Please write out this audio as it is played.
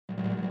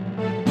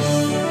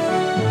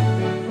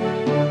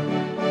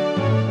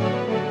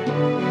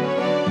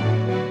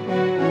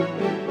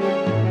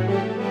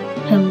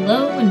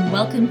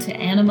Welcome to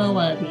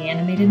Animoa, the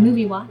animated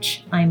movie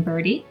watch. I'm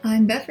Birdie.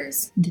 I'm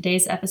Beffers. And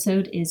today's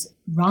episode is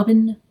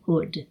Robin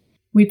Hood.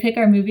 We pick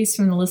our movies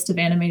from the list of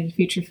animated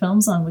feature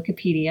films on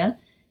Wikipedia.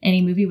 Any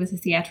movie with a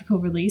theatrical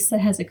release that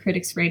has a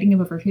critic's rating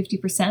of over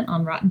 50%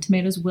 on Rotten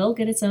Tomatoes will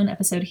get its own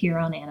episode here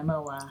on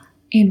Animoa.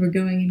 And we're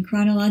going in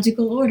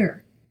chronological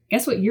order.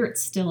 Guess what year it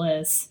still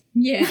is?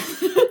 Yeah.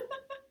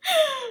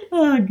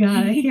 Oh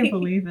god, I can't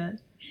believe it.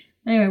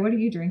 Anyway, what are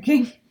you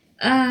drinking?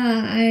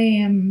 I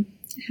am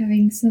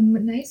having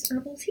some nice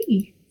herbal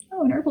tea.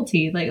 Oh, an herbal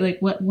tea. Like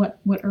what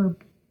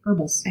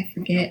herbals? I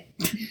forget.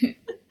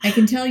 I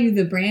can tell you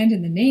the brand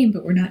and the name,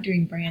 but we're not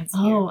doing brands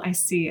here. Oh, I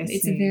see.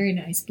 It's a very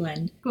nice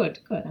blend. Good.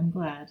 I'm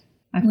glad.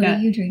 What are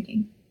you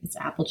drinking? It's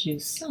apple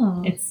juice.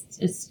 Oh.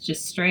 It's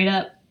just straight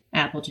up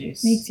apple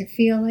juice. Makes you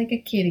feel like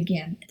a kid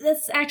again.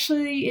 That's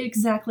actually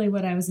exactly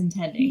what I was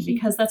intending,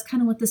 because that's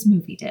kind of what this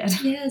movie did.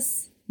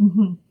 Yes.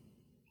 Mm-hmm.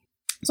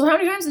 So how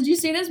many times did you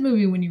see this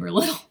movie when you were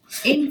little?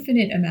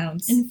 Infinite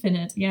amounts.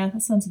 Infinite. Yeah,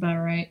 that sounds about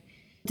right.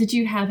 Did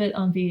you have it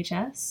on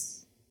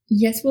VHS?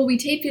 Yes, well, we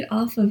taped it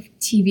off of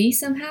TV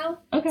somehow.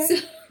 Okay.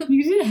 So,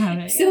 you did have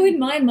it. So yeah. in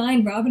my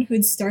mind, Robin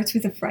Hood starts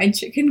with a fried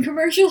chicken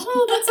commercial.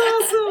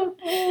 Oh,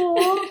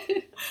 that's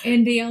awesome.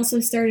 And they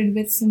also started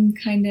with some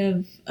kind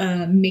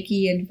of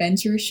Mickey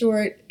adventure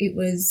short. It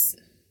was,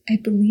 I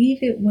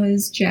believe it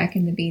was Jack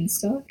and the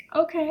Beanstalk.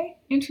 Okay,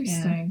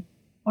 interesting.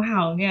 Yeah.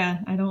 Wow, yeah,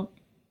 I don't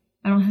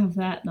have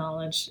that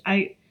knowledge.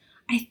 I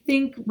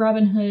think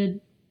Robin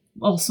Hood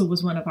also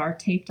was one of our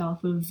taped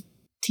off of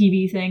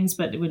TV things,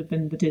 but it would have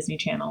been the Disney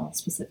Channel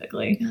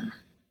specifically. Yeah.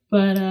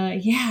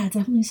 But yeah,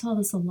 definitely saw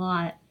this a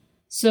lot.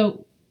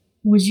 So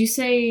would you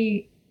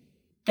say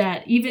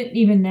that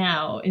even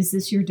now, is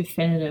this your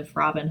definitive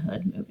Robin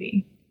Hood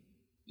movie?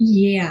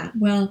 Yeah,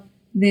 well,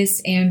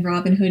 this and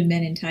Robin Hood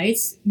Men in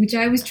Tights, which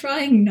I was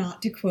trying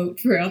not to quote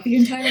throughout the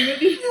entire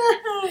movie.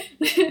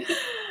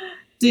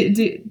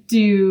 Do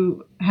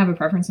you have a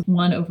preference of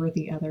one over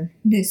the other?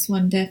 This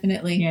one,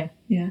 definitely.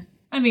 Yeah.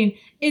 I mean,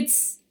 it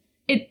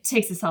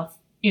takes itself,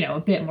 a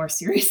bit more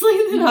seriously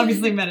than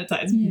obviously Men in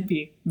Tights would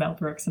be Mel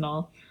Brooks and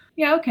all.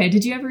 Yeah, okay.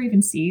 Did you ever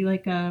even see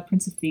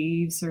Prince of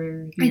Thieves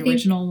or the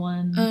original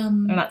one?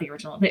 Or not the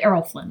original. The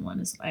Errol Flynn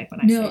one is like when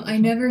I say No, I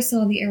never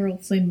saw the Errol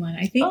Flynn one.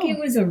 I think it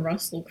was a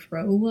Russell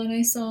Crowe one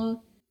I saw.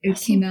 It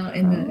came out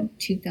in the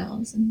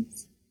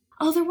 2000s.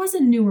 Oh, there was a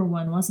newer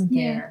one, wasn't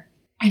there?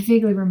 Yeah. I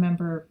vaguely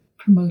remember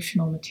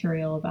promotional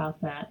material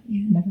about that.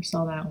 Yeah. Never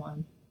saw that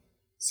one.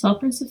 Saw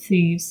Prince of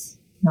Thieves.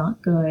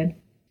 Not good.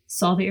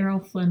 Saw the Errol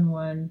Flynn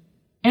one.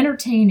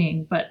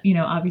 Entertaining, but,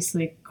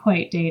 obviously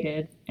quite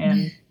dated.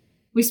 And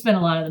we spent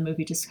a lot of the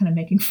movie just kind of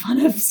making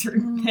fun of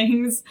certain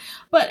things.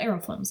 But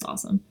Errol Flynn was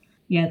awesome.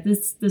 Yeah,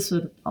 this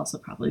would also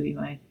probably be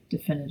my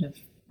definitive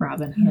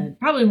Robin Hood.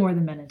 Probably more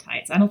than Men in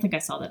Tights. I don't think I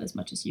saw that as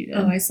much as you did.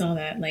 Oh, I saw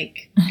that,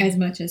 as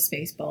much as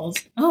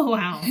Spaceballs. Oh,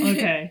 wow.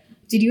 Okay.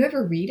 Did you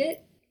ever read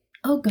it?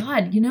 Oh,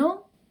 God.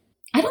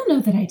 I don't know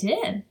that I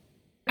did.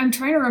 I'm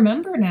trying to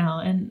remember now,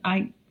 and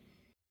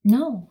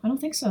no, I don't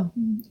think so.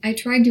 I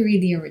tried to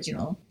read the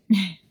original.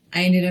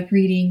 I ended up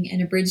reading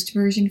an abridged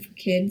version for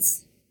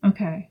kids.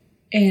 Okay.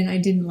 And I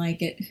didn't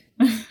like it.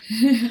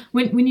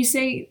 When you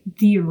say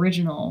the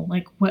original,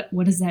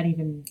 what does that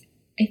even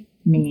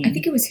mean? I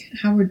think it was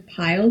Howard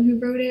Pyle who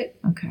wrote it.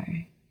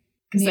 Okay.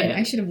 Man,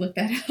 I should have looked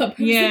that up. I was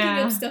looking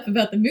up stuff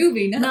about the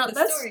movie, not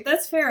the story.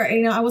 That's fair.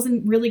 I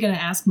wasn't really going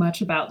to ask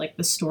much about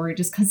the story,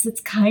 just because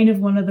it's kind of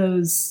one of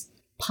those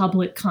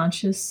public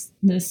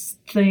consciousness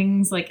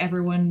things.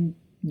 Everyone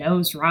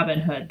knows Robin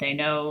Hood, they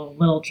know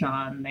Little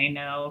John, they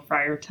know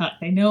Friar Tuck,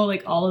 they know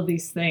all of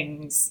these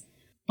things,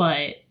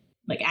 but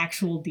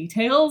actual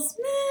details.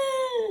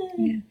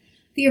 Yeah.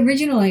 The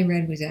original I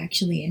read was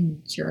actually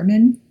in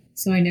German.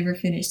 So I never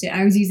finished it.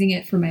 I was using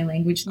it for my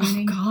language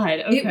learning. Oh,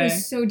 God. Okay. It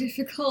was so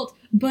difficult.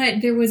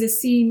 But there was a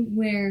scene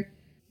where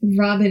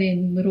Robin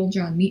and Little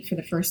John meet for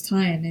the first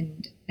time.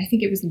 And I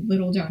think it was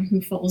Little John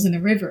who falls in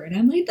a river. And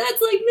I'm like,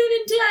 that's like Men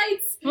in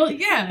Tights. Well,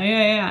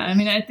 yeah. I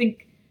mean, I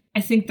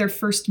think their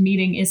first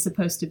meeting is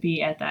supposed to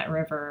be at that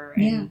river.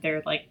 And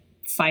they're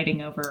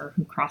fighting over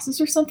who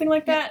crosses or something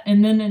like that.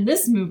 And then in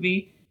this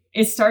movie,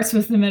 it starts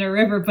with them at a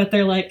river. But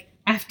they're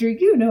after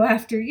you, no,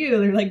 after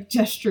you. They're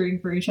gesturing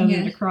for each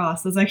other to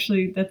cross. That's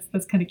actually,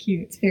 that's kind of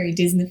cute. It's very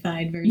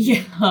Disney-fied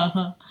version.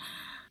 Yeah.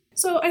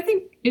 So I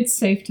think it's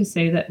safe to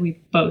say that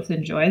we both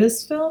enjoy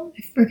this film.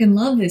 I freaking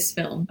love this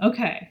film.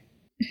 Okay.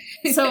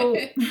 So,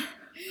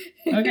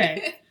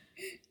 okay.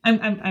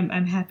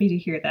 I'm happy to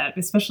hear that,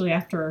 especially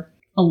after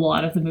a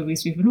lot of the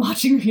movies we've been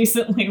watching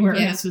recently where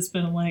it's just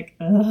been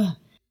ugh.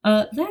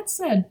 That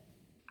said,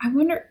 I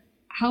wonder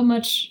how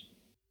much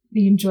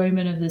the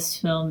enjoyment of this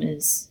film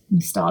is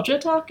nostalgia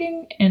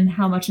talking, and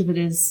how much of it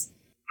is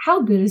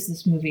how good is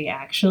this movie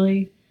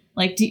actually?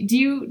 Do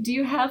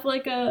you have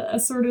a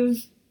sort of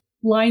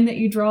line that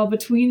you draw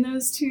between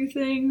those two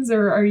things,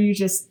 or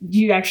do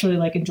you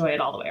actually enjoy it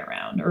all the way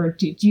around, or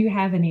do you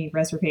have any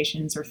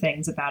reservations or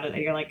things about it that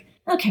you're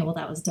okay, well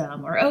that was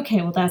dumb, or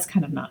okay, well that's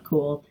kind of not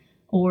cool,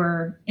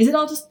 or is it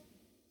all just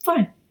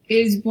fine?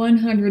 It is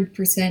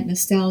 100%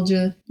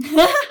 nostalgia.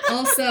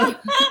 also,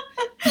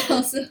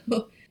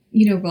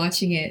 you know,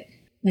 watching it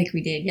like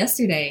we did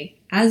yesterday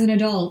as an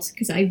adult,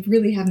 because I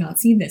really have not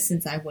seen this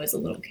since I was a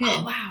little kid.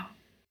 Oh, wow.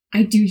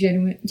 I do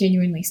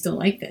genuinely still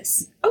like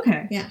this.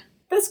 Okay. Yeah.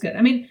 That's good.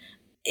 I mean,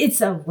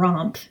 it's a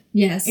romp.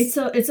 Yes. It's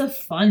a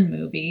fun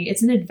movie.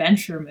 It's an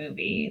adventure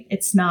movie.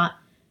 It's not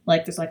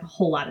like there's like a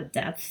whole lot of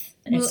depth.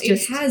 Well,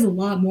 it has a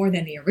lot more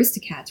than the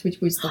Aristocats, which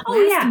was the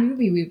last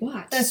movie we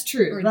watched. That's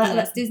true. Or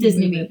That's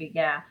Disney movie.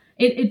 Yeah.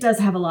 It does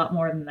have a lot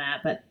more than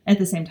that, but at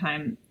the same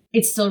time,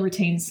 it still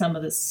retains some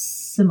of the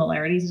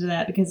similarities to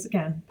that because,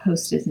 again,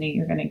 post-Disney,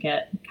 you're going to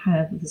get kind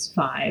of this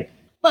vibe.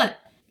 But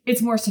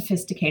it's more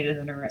sophisticated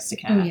than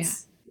Aristocats. Oh, yeah.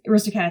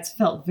 Aristocats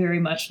felt very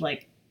much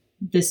like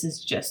this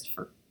is just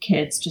for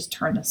kids. Just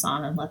turn this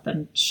on and let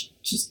them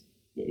just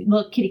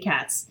look kitty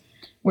cats.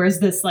 Whereas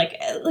this, like,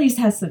 at least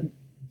has some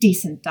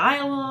decent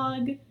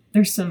dialogue.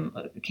 There's some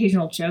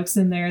occasional jokes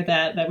in there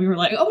that we were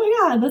like, oh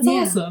my God, that's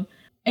awesome.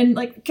 And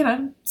like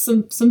kind of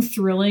some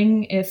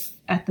thrilling, if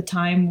at the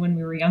time when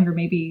we were younger,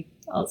 maybe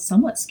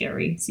somewhat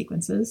scary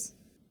sequences.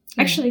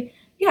 Yeah. Actually,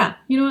 yeah,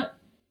 you know what?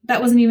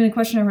 That wasn't even a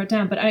question I wrote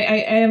down, but I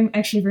am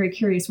actually very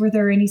curious. Were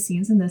there any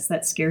scenes in this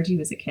that scared you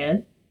as a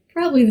kid?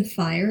 Probably the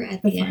fire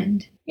at the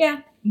end.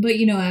 Yeah. But,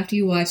 you know, after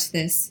you watch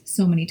this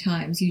so many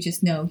times, you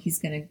just know he's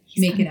going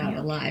to make it out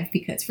alive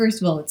because,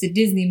 first of all, it's a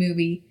Disney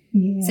movie.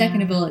 Yeah.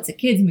 Second of all, it's a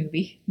kid's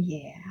movie.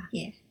 Yeah.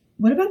 Yeah.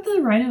 What about the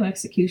Rhino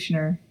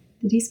Executioner?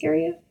 Did he scare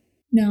you?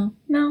 No.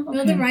 No? Okay.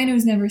 No, the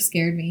rhinos never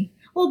scared me.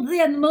 Well,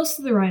 yeah, most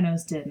of the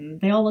rhinos didn't.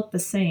 They all looked the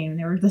same.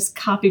 They were just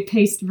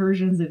copy-paste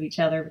versions of each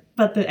other.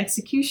 But the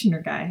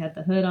Executioner guy had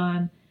the hood on,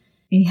 and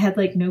he had,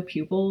 like, no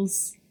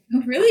pupils.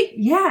 Oh, really?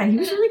 Yeah, he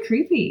was really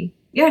creepy.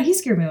 Yeah, he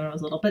scared me when I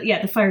was little. But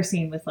yeah, the fire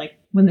scene with, like,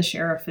 when the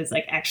sheriff is,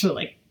 like, actually,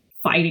 like,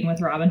 fighting with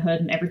Robin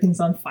Hood and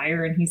everything's on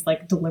fire and he's,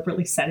 like,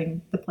 deliberately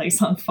setting the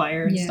place on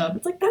fire and stuff.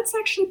 It's like, that's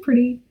actually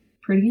pretty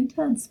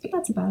intense, but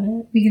that's about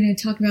it. We're going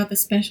to talk about the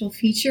special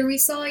feature we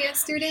saw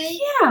yesterday?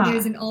 Yeah.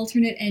 There's an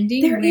alternate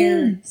ending where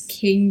not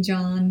King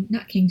John.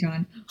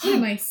 What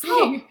am I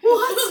saying?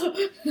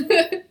 Oh,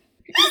 what?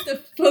 He's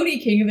the phony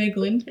king of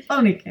England.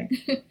 Phony king.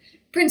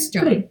 Prince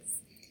John.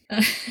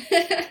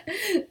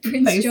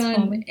 Prince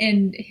John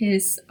and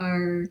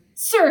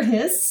Sir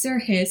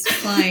Hiss,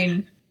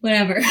 fine,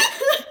 whatever.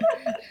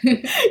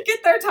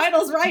 Get their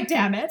titles right,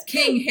 damn it.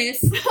 King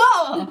Hiss.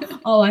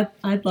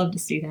 I'd love to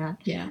see that.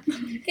 Yeah.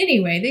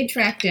 Anyway, they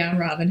track down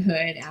Robin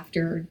Hood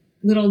after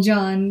Little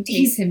John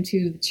takes him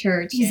to the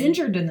church. He's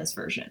injured in this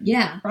version.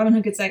 Yeah. Robin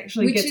Hood gets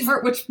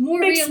hurt, which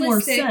makes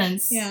more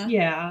sense. Yeah.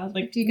 Yeah.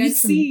 Like you guys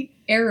see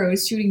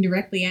arrows shooting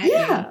directly at you.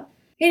 Yeah.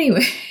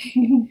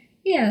 Anyway.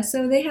 Yeah,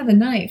 so they have a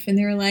knife and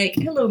they're like,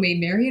 hello, Maid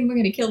Marian, we're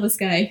gonna kill this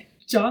guy.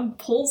 John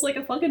pulls like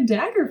a fucking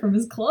dagger from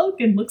his cloak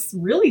and looks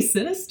really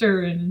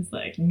sinister and is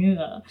like,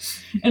 yeah.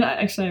 And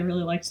I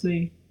really liked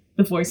the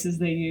voices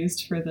they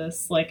used for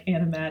this like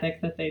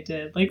animatic that they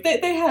did. Like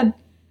they had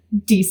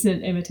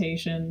decent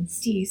imitations.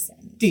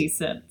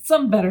 Decent.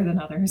 Some better than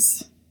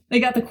others. They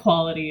got the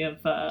quality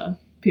of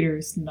Peter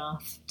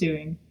Ustinov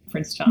doing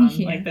Prince John.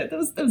 Yeah. Like that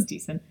was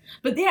decent.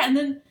 But yeah, and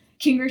then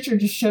King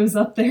Richard just shows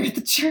up there at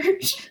the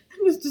church.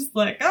 Was just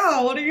like,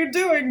 oh, what are you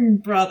doing,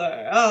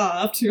 brother?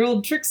 Up to your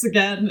old tricks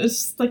again. It's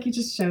just like he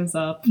just shows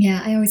up.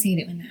 Yeah, I always hate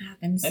it when that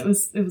happens. It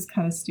was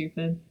kind of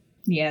stupid.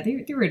 Yeah,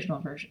 the original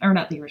version, or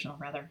not the original,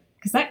 rather,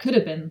 because that could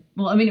have been.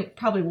 Well, I mean, it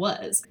probably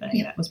was.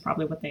 That was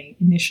probably what they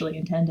initially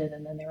intended,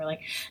 and then they were like,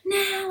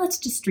 nah, let's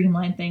just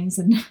streamline things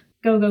and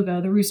go.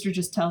 The rooster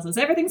just tells us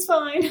everything's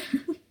fine.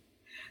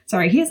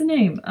 Sorry, he has a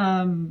name.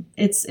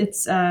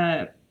 It's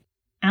Alan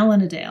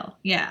Adale.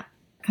 Yeah,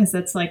 because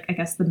that's like I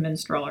guess the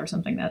minstrel or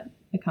something that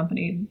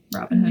accompanied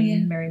Robin Hood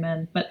and Merry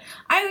Men. But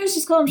I always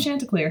just call him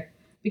Chanticleer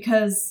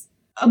because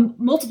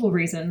multiple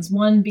reasons.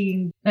 One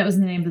being that was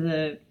the name of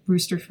the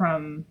rooster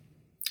from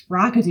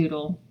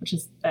Rock-a-Doodle, which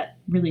is that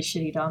really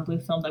shitty Don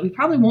Bluth film that we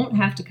probably won't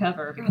have to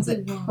cover because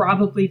it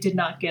probably did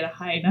not get a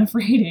high enough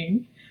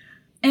rating.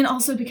 And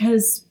also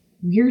because,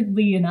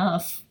 weirdly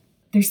enough,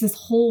 there's this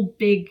whole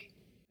big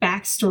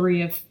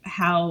backstory of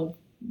how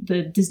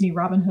the Disney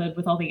Robin Hood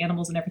with all the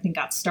animals and everything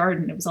got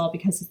started. And it was all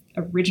because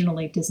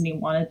originally Disney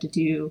wanted to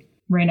do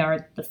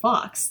Reynard the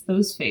Fox,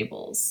 those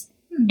fables.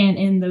 And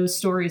in those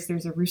stories,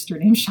 there's a rooster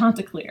named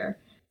Chanticleer.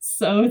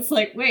 So it's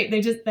like, wait,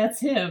 that's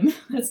him.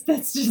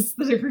 That's just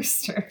the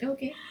rooster.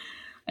 Okay.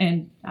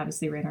 And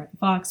obviously Reynard the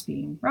Fox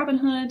being Robin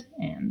Hood.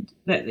 And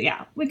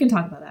we can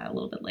talk about that a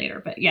little bit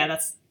later. But yeah,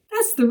 that's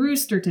the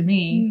rooster to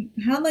me.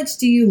 How much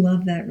do you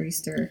love that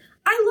rooster?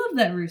 I love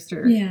that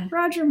rooster. Yeah.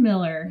 Roger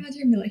Miller.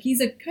 He's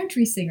a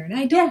country singer. And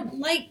I don't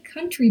like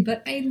country,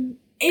 but I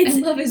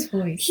love his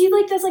voice. He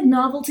like does like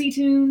novelty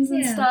tunes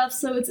and stuff,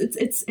 so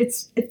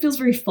it feels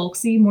very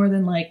folksy more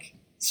than like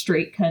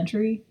straight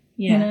country.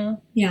 Yeah. You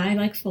know? Yeah, I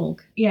like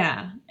folk.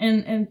 Yeah.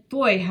 And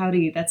boy,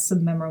 howdy, that's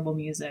some memorable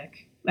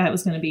music. That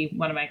was going to be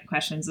one of my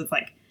questions of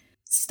like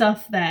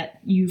stuff that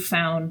you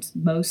found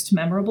most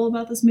memorable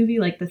about this movie,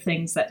 like the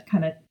things that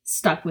kind of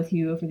stuck with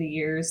you over the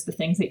years, the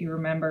things that you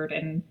remembered,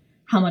 and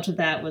how much of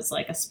that was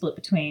like a split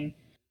between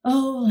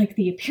like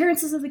the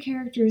appearances of the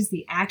characters,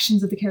 the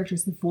actions of the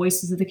characters, the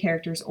voices of the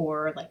characters,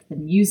 or like the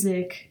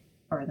music,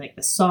 or like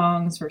the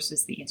songs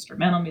versus the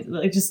instrumental music.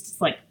 It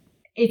just like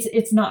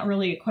it's not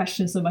really a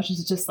question so much as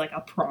it's just like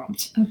a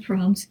prompt. A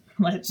prompt.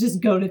 Let's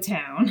just go to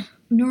town.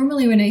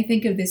 Normally, when I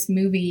think of this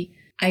movie,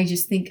 I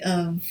just think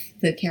of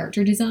the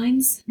character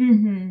designs.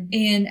 Mm-hmm.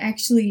 And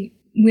actually,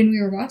 when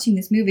we were watching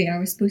this movie, I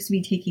was supposed to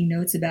be taking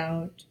notes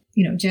about,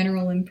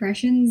 general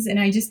impressions. And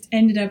I just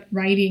ended up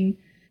writing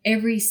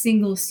every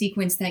single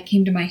sequence that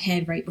came to my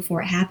head right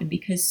before it happened,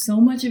 because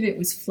so much of it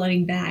was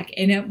flooding back.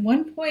 And at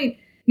one point,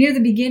 near the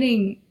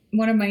beginning,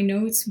 one of my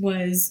notes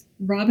was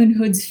Robin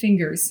Hood's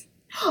fingers.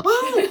 Oh,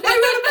 I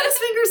wrote about his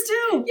fingers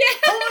too. Yeah.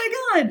 Oh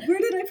my God. Where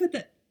did I put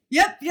that?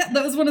 Yep.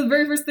 That was one of the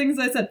very first things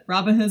I said.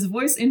 Robin Hood's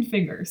voice in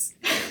fingers.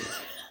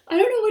 I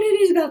don't know what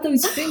it is about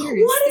those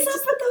fingers. What is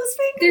up with those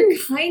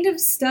fingers? They're kind of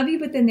stubby,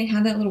 but then they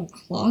have that little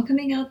claw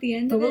coming out the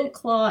end of it. The little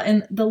claw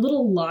and the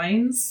little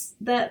lines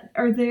that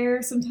are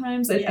there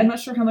sometimes. Yeah. I'm not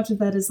sure how much of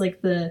that is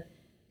like the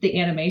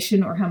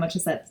animation or how much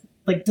is that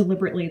like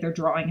deliberately they're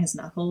drawing his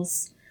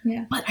knuckles.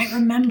 Yeah. But I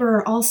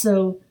remember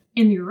also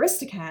in the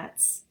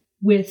Aristocats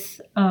with,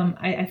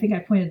 I think I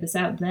pointed this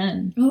out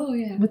then. Oh,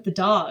 yeah. With the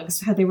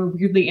dogs, how they were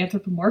weirdly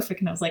anthropomorphic.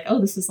 And I was like,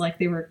 oh, this is like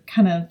they were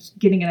kind of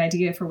getting an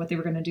idea for what they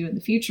were going to do in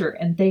the future.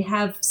 And they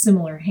have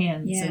similar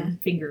hands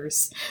and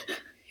fingers.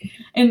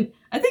 And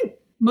I think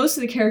most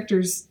of the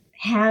characters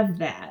have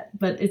that,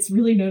 but it's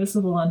really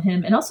noticeable on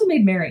him. And also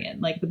Maid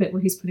Marian, like the bit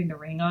where he's putting the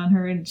ring on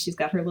her and she's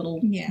got her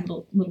little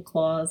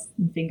claws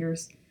and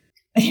fingers.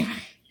 Anyway,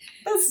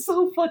 that's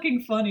so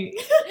fucking funny.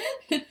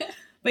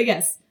 But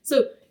yes,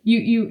 so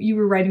you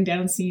were writing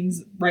down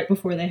scenes right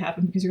before they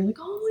happened because you're like,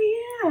 oh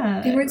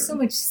yeah. They weren't so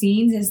much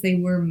scenes as they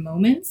were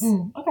moments.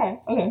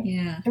 Okay.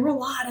 Yeah. There were a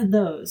lot of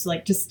those,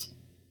 like just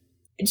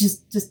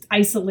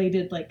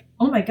isolated, like,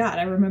 oh my God,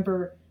 I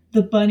remember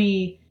the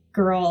bunny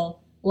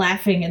girl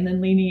laughing and then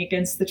leaning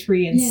against the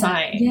tree and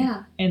sighing.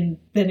 Yeah. And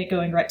then it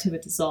going right to a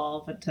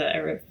dissolve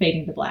or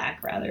fading to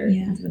black rather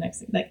into the next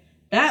thing. Like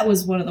that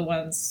was one of the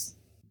ones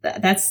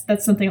that's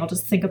something I'll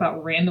just think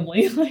about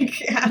randomly,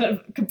 like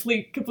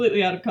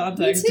completely out of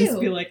context. Just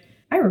be like,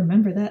 I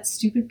remember that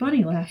stupid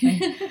bunny laughing.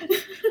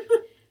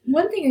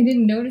 One thing I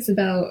didn't notice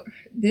about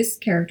this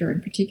character in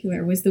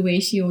particular was the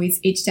way she always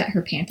itched at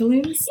her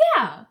pantaloons.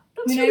 Yeah.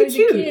 That was when really I was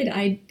cute. a kid,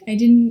 I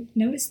didn't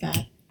notice that.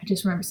 I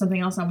just remember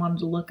something else I wanted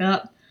to look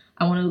up.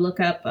 I wanted to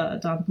look up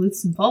Don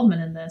Bluth's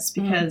involvement in this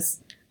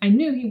because I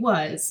knew he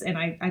was, and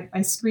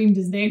I screamed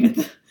his name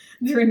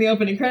during the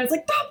opening credits,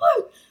 like, Don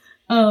Bluth!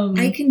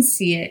 I can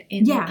see it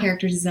in the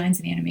character designs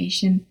and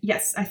animation.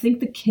 Yes, I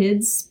think the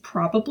kids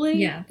probably.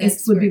 Yeah,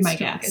 this would be my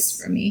guess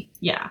for me.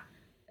 Yeah,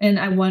 and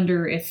I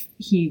wonder if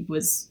he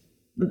was.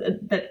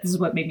 This is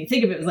what made me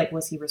think of it.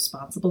 Was he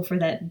responsible for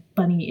that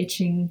bunny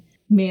itching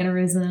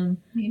mannerism?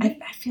 I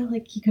feel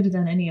like he could have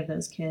done any of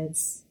those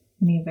kids,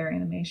 any of their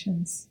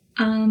animations.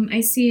 I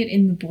see it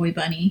in the Boy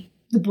Bunny.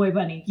 The Boy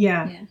Bunny,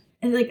 yeah.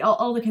 And like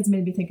all the kids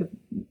made me think of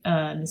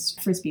Miss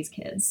Frisbee's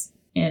kids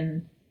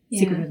in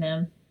Secret of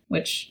NIMH.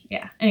 Which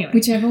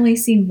I've only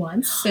seen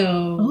once,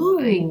 so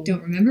I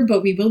don't remember,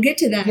 but we will get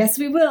to that. Yes,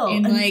 we will.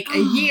 In like a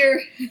year.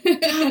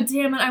 God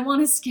damn it, I want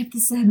to skip the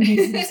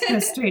 70s and just go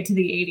straight to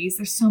the 80s.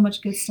 There's so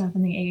much good stuff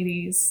in the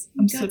 80s.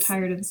 I'm so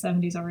tired of the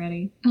 70s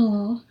already.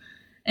 Oh.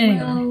 Anyway.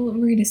 Well,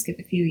 we're going to skip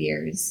a few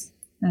years.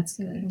 That's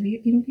good. It'll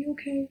be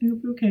okay. It'll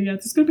be okay, yeah.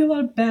 There's going to be a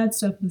lot of bad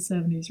stuff in the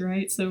 70s,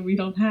 right? So we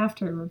don't have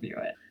to review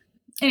it.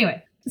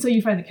 Anyway, so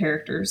you find the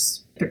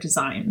characters, their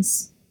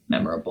designs,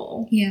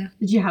 memorable. Yeah.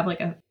 Did you have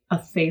like a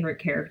favorite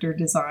character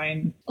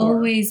design?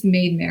 Always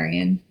Maid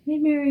Marian.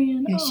 Maid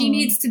Marian. Yeah, she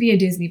needs to be a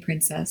Disney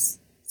princess.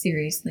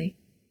 Seriously.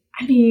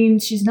 I mean,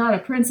 she's not a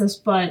princess,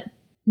 but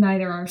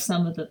neither are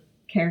some of the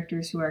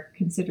characters who are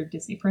considered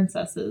Disney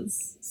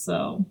princesses.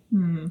 So,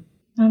 I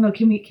don't know.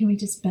 Can we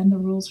just bend the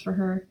rules for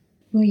her?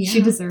 Well, yeah.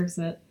 She deserves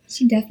it.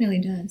 She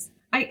definitely does.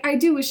 I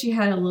do wish she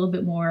had a little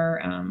bit more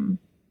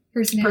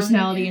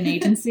personality and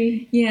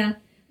agency. Yeah.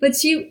 But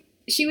she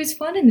was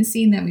fun in the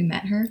scene that we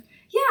met her.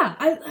 Yeah,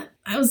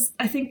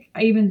 I think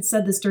I even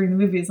said this during the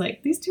movie. It's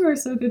like, these two are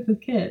so good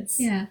with kids.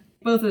 Yeah.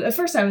 Both, at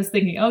first I was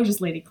thinking, just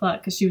Lady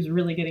Cluck, because she was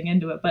really getting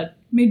into it, but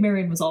Maid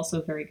Marian was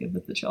also very good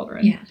with the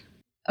children. Yeah.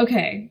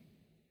 Okay.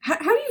 How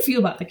do you feel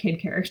about the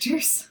kid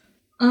characters?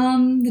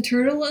 The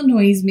turtle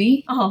annoys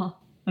me. Oh,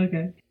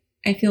 okay.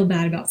 I feel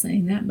bad about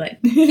saying that, but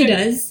he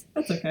does.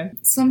 That's okay.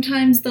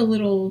 Sometimes the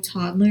little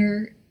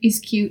toddler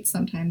is cute.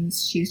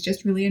 Sometimes she's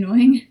just really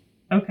annoying.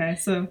 Okay,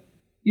 so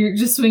you're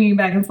just swinging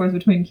back and forth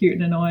between cute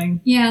and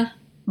annoying. Yeah.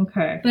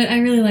 Okay. But I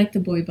really like the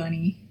Boy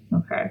Bunny.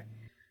 Okay.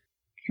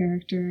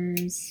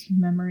 Characters,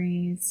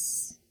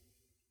 memories.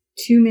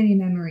 Too many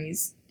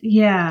memories.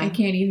 Yeah. I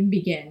can't even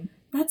begin.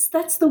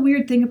 That's the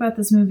weird thing about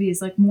this movie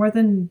is like more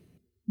than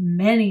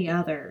many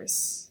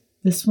others,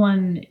 this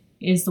one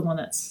is the one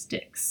that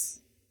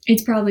sticks.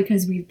 It's probably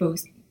because we've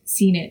both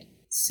seen it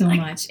so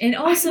much. And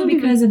also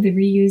because of the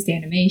reused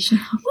animation.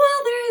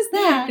 Well, there is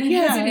that. It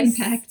has an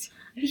impact.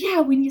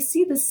 yeah, when you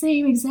see the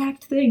same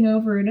exact thing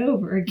over and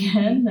over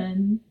again,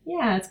 then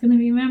yeah, it's going to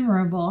be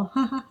memorable.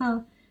 Ha ha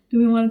ha. Do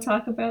we want to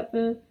talk about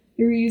the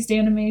reused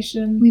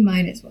animation? We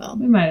might as well.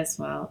 We might as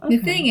well. Okay.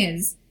 The thing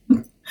is,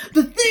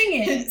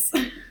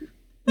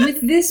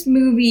 with this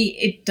movie,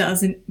 it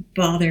doesn't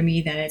bother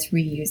me that it's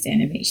reused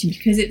animation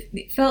because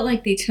it felt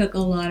like they took a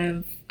lot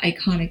of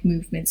iconic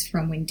movements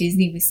from when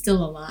Disney was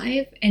still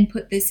alive and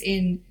put this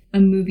in a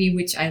movie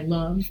which I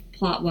love,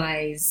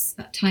 plot-wise,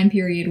 time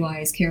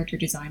period-wise, character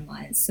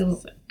design-wise.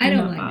 So I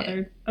don't mind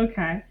it.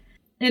 Okay.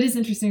 It is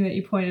interesting that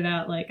you pointed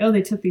out, like, oh,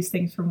 they took these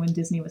things from when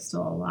Disney was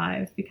still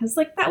alive. Because,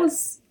 like, that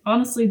was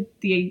honestly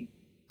the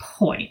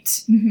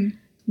point. Mm-hmm.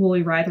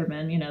 Woolie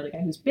Reitherman, you know, the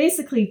guy who's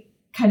basically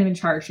kind of in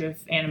charge of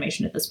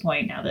animation at this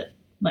point now that,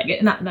 like,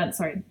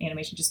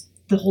 animation, just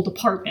the whole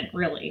department,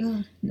 really.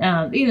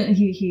 Oh. You know,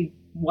 he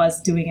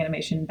was doing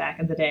animation back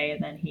in the day,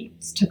 and then he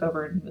took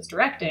over and was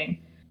directing.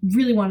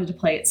 Really wanted to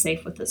play it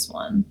safe with this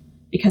one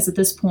because at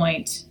this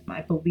point,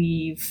 I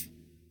believe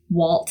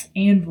Walt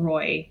and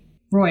Roy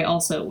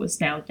also was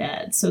now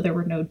dead, so there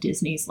were no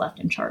Disneys left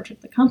in charge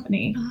of the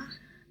company.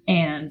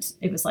 And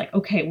it was like,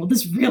 okay, well,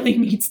 this really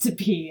needs to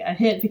be a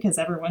hit because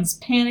everyone's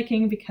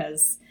panicking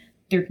because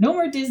there's no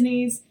more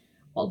Disneys.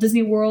 Walt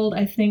Disney World,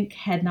 I think,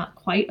 had not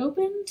quite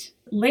opened.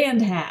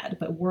 Land had,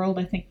 but World,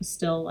 I think, was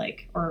still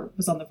or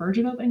was on the verge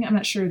of opening. I'm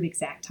not sure of the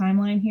exact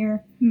timeline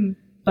here.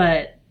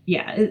 But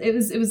yeah, it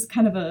was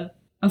kind of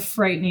a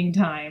frightening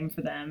time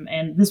for them.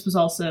 And this was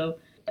also,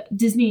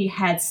 Disney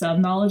had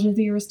some knowledge of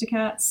the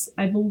Aristocats,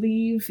 I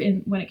believe,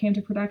 when it came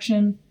to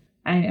production.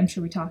 I'm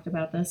sure we talked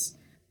about this,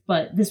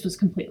 but this was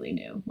completely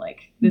new.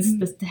 Like, this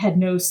had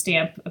no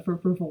stamp of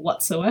approval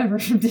whatsoever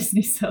from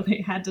Disney, so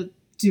they had to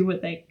do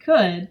what they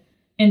could.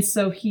 And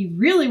so he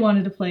really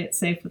wanted to play it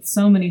safe with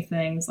so many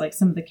things. Like,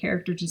 some of the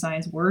character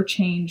designs were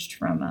changed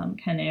from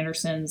Ken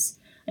Anderson's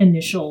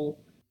initial,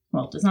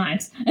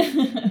 designs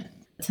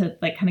to,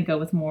 like, kind of go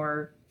with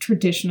more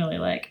traditionally,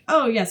 like,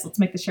 oh, yes, let's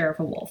make the sheriff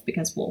a wolf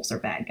because wolves are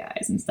bad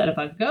guys instead of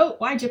a goat.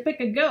 Why'd you pick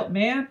a goat,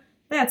 man?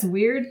 That's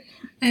weird.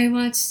 I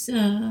watched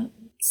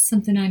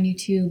something on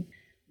YouTube.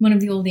 One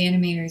of the old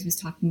animators was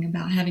talking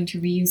about having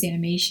to reuse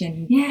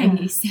animation. Yeah. And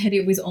he said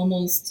it was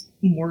almost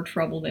more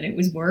trouble than it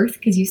was worth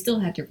because you still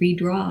had to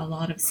redraw a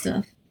lot of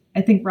stuff.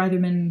 I think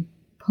Reitherman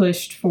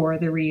pushed for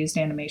the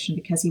reused animation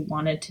because he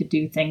wanted to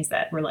do things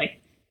that were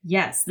like,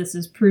 yes, this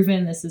is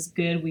proven, this is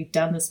good, we've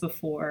done this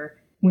before,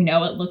 we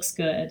know it looks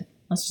good,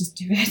 let's just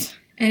do it.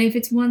 And if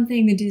it's one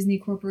thing the Disney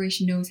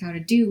Corporation knows how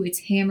to do, it's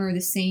hammer the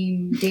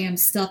same damn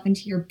stuff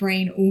into your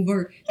brain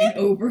over and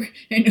over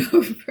and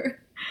over.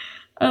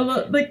 I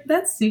love, like,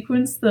 that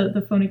sequence,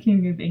 the Phony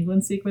King of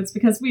England sequence,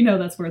 because we know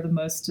that's where the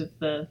most of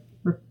the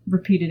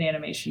repeated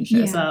animation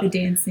shows up. The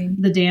dancing.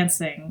 The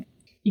dancing.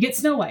 You get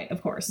Snow White,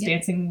 of course,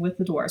 dancing with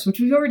the dwarves, which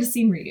we've already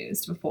seen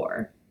reused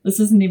before. This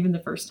isn't even the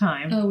first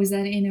time. Oh, was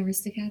that in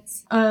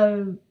Aristocats?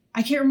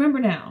 I can't remember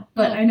now,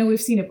 but I know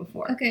we've seen it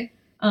before. Okay.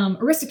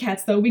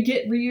 Aristocats, though, we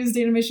get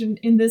reused animation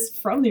in this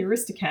from the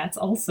Aristocats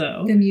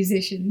also. The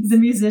musicians. The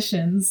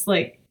musicians.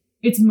 Like,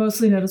 it's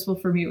mostly noticeable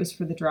for me, it was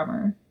for the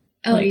drummer.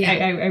 Oh, like, yeah.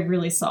 I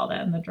really saw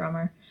that in the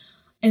drummer.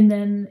 And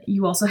then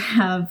you also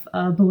have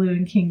Baloo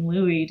and King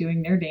Louie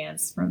doing their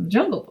dance from the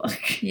Jungle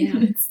Book. Yeah.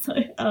 It's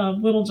like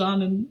Little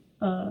John and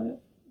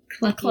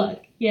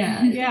Cluck.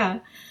 Yeah, yeah.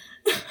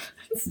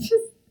 It's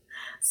just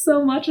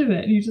so much of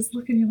it. And you just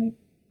look and you're like,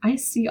 I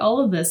see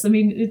all of this. I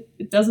mean,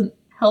 it doesn't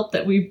help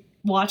that we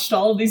watched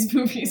all of these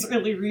movies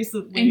really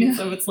recently,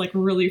 so it's like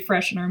really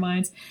fresh in our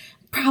minds.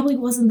 Probably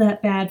wasn't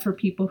that bad for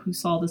people who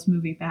saw this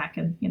movie back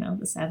in,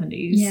 the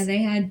 70s. Yeah,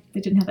 they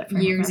didn't have that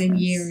frame years of and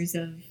years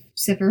of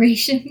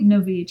separation.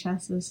 No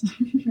VHSs.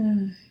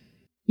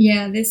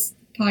 Yeah, this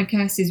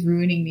podcast is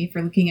ruining me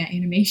for looking at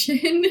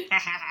animation.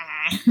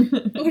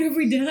 What have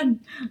we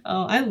done?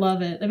 Oh, I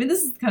love it. I mean,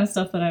 this is the kind of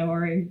stuff that I've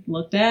already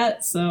looked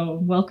at, so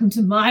welcome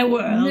to my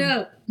world.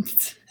 No.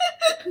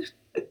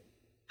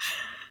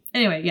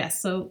 Anyway, yes,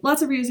 so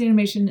lots of reused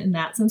animation in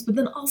that sense, but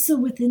then also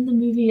within the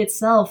movie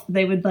itself,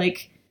 they would,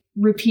 like,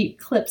 repeat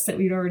clips that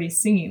we'd already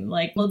seen.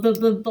 Like,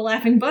 the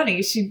Laughing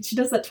Bunny, she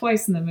does that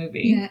twice in the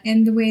movie. Yeah,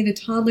 and the way the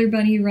toddler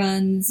bunny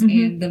runs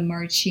and the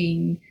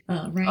marching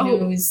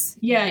rhinos. Oh,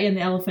 yeah, and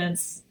the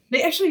elephants.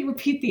 They actually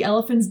repeat the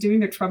elephants doing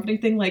their trumpeting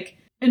thing, like,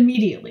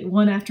 immediately,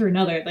 one after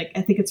another. Like,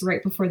 I think it's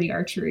right before the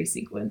archery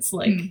sequence.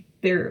 Like,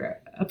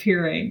 they're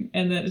appearing,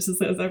 and then it just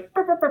says, like,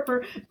 burr, burr, burr,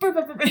 burr, burr,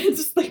 burr, burr, and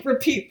just, like,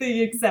 repeat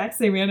the exact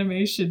same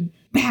animation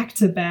back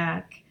to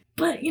back.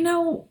 But,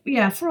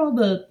 for all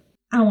the,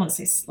 I don't want to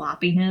say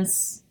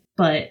sloppiness,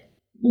 but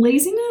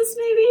laziness,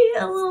 maybe,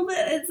 a little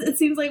bit. It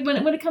seems like when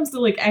it comes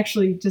to, like,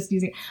 actually just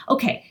using,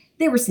 okay,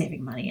 they were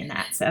saving money in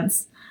that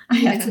sense. I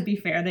have to be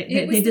fair. They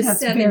did have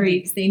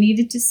 70s. They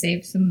needed to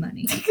save some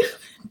money.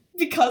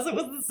 Because it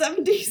was the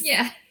 70s?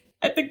 Yeah.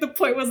 I think the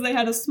point was they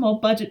had a small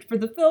budget for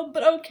the film,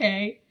 but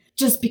okay.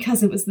 Just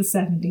because it was the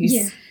 70s.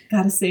 Yeah.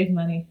 Gotta save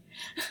money.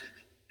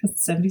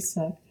 Because the 70s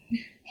suck.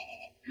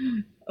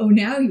 Oh,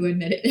 now you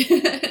admit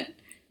it.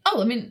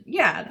 Oh, I mean,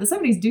 yeah, the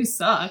 70s do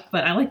suck,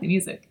 but I like the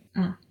music.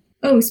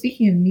 Oh,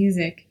 speaking of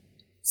music,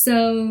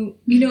 So,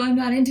 you know, I'm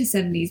not into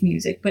 70s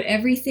music, but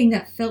everything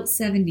that felt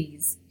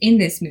 70s in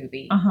this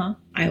movie,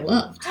 I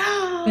loved.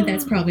 But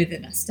that's probably the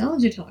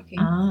nostalgia talking.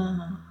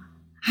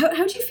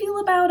 How'd you feel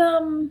about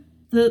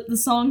the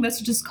song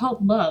that's just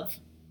called Love?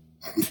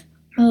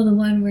 Oh, the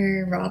one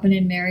where Robin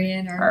and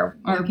Marion are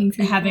walking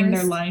through having the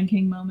their Lion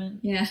King moment.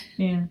 Yeah.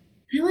 Yeah.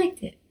 I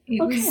liked it.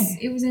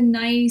 It was a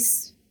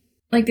nice,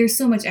 like, there's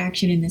so much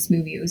action in this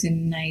movie. It was a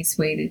nice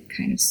way to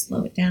kind of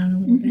slow it down a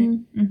little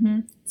bit. Mm-hmm.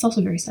 It's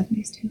also very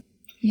 70s too.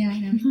 Yeah, I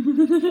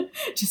know.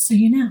 Just so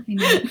you know. I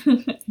know.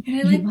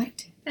 And You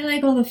liked it. I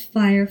like all the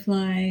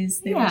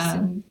fireflies. They were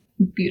so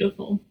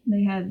beautiful.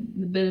 They had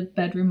a bit of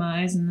bedroom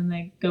eyes, and then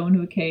they go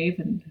into a cave,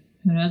 and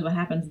who knows what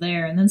happens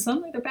there. And then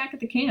suddenly they're back at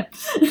the camp.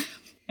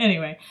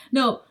 Anyway,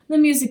 no, the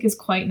music is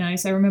quite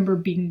nice. I remember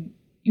being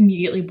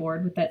immediately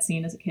bored with that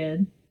scene as a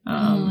kid.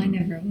 I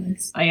never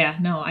was. Yeah,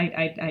 no,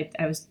 I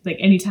was like,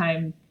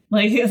 anytime,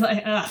 like, it was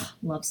like,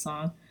 love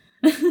song.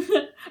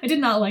 I did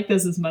not like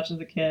this as much as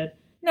a kid.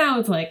 Now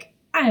it's like,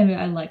 I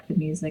like the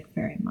music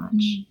very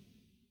much.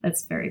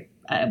 That's very,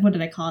 what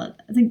did I call it?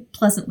 I think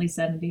pleasantly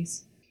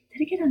 70s.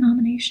 Did it get a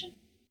nomination?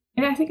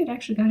 Yeah, I think it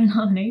actually got a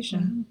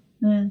nomination.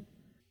 Wow.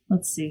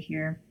 Let's see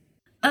here.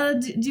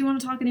 Do you want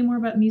to talk any more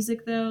about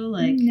music, though?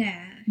 Like, nah.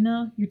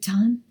 No? You're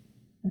done?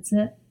 That's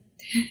it?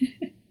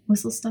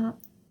 Whistle stop?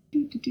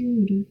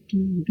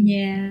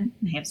 Yeah.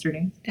 The hamster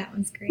dance. That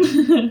one's great.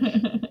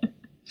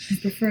 I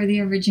prefer the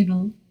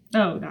original.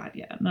 Oh, God,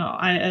 yeah. No,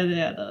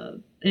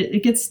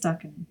 it gets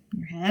stuck in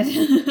your head.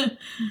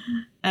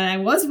 And I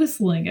was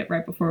whistling it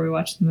right before we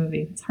watched the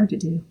movie. It's hard to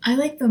do. I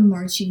like the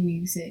marching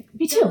music.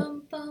 Me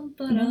too.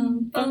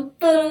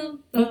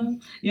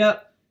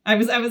 Yep. I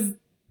was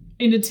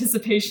in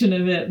anticipation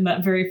of it, and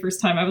that very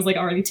first time I was like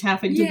already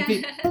tapping to the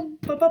beat. Like, oh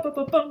my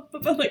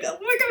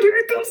God, here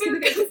it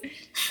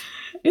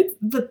comes.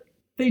 But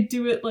they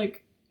do it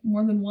like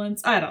more than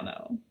once. I don't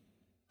know.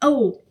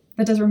 Oh,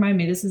 that does remind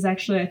me. This is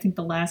actually, I think,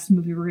 the last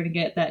movie we're going to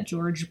get that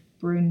George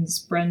Bruns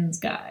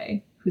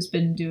guy who's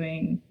been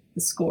doing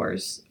the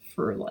scores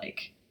for,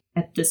 like,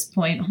 at this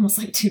point, almost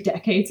like 2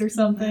 decades or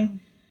something. Wow.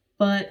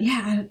 But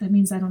yeah, that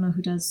means I don't know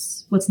who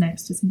does what's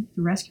next. Isn't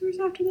The Rescuers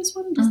after this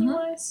one,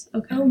 Disney-wise?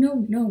 Okay. Oh,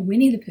 no,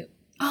 Winnie the Pooh.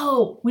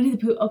 Oh, Winnie the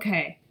Pooh.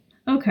 Okay.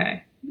 I'm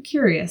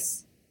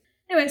curious.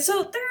 Anyway,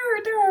 so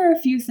there are a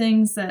few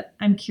things that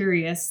I'm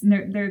curious, and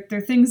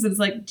they're things that's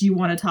like, do you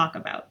want to talk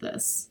about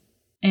this?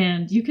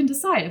 And you can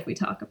decide if we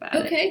talk about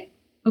it.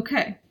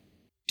 Okay.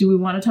 Do we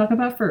want to talk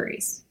about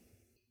furries?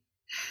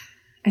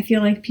 I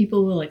feel like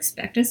people will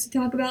expect us to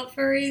talk about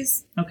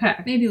furries. Okay.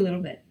 Maybe a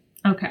little bit.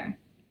 Okay.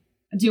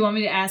 Do you want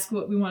me to ask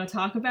what we want to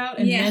talk about,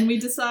 and then we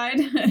decide,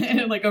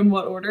 like, on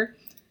what order?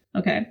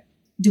 Okay.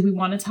 Do we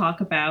want to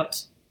talk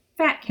about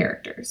fat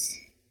characters?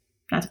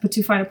 Not to put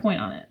too fine a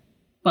point on it,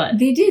 but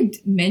they did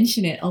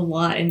mention it a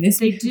lot in this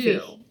movie. They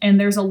do.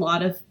 And there's a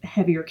lot of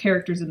heavier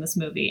characters in this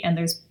movie, and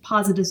there's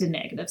positives and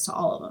negatives to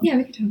all of them. Yeah,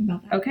 we can talk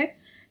about that. Okay.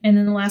 And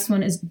then the last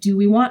one is, do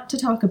we want to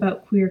talk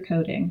about queer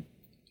coding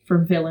for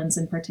villains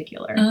in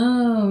particular?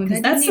 Oh,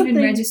 that didn't even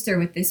register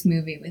with this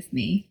movie with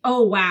me.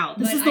 Oh, wow.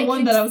 This is the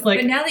one that I was like...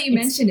 But now that you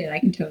mentioned it, I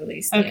can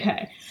totally see it.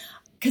 Okay.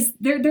 Because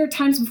there are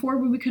times before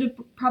where we could have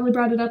probably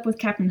brought it up with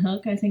Captain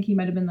Hook. I think he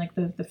might have been like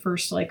the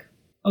first, like,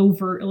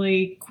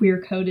 overtly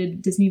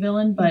queer-coded Disney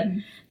villain, but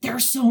there are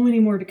so many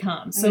more to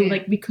come. So,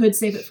 like, we could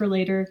save it for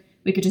later.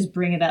 We could just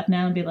bring it up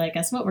now and be like,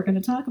 guess what? We're going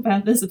to talk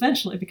about this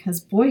eventually, because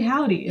boy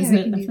howdy, is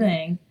it a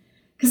thing.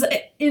 Because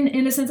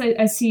in a sense,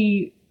 I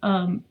see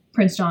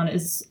Prince John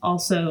is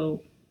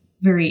also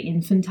very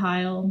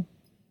infantile,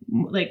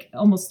 like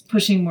almost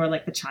pushing more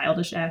like the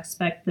childish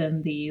aspect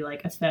than the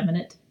like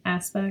effeminate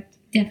aspect.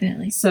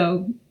 Definitely.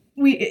 So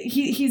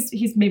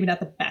he's maybe not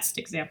the best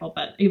example,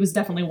 but it was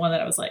definitely one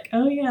that I was like,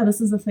 oh yeah, this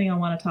is the thing I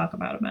want to talk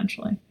about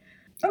eventually.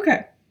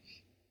 Okay.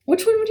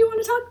 Which one would you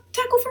want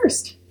to tackle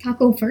first?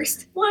 Tackle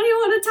first? What do you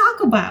want to talk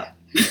about?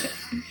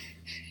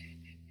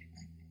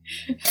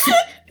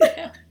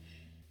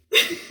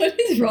 What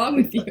is wrong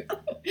with you?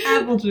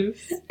 Apple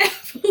juice.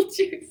 Apple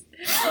juice.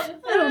 I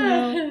don't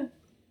know.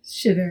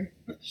 Sugar.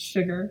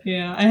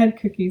 Yeah, I had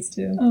cookies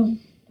too. Oh,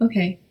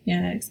 okay.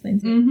 Yeah, that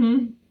explains it.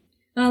 Mm-hmm.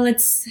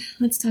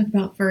 Let's talk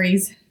about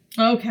furries.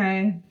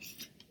 Okay.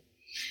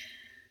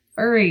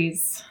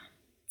 Furries.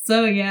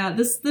 So yeah,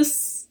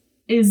 this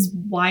is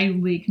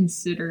widely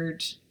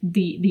considered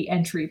the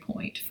entry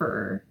point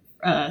for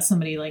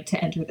somebody like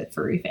to enter the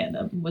furry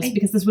fandom,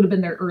 because this would have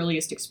been their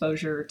earliest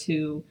exposure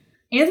to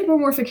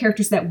anthropomorphic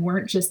characters that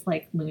weren't just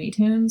like Looney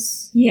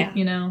Tunes. Yeah.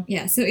 You know?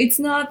 Yeah, so it's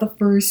not the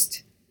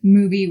first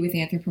movie with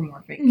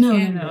anthropomorphic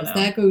animals. No.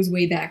 That goes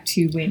way back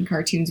to when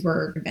cartoons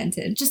were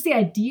invented. Just the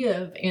idea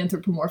of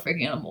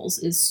anthropomorphic animals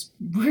is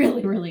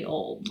really, really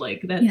old.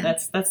 Like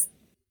that's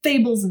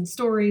fables and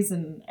stories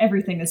and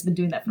everything that's been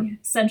doing that for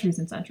centuries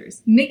and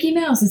centuries. Mickey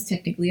Mouse is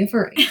technically a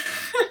furry.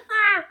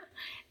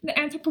 An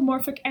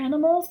anthropomorphic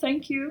animal,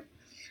 thank you.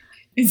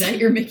 Is that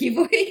your Mickey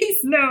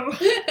voice? No,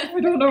 I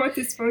don't know what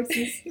this voice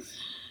is.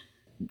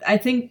 I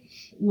think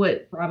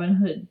what Robin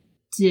Hood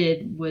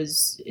did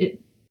was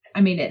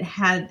I mean,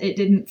 it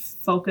didn't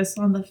focus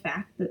on the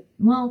fact that,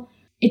 well,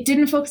 it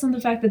didn't focus on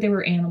the fact that they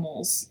were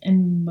animals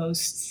in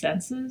most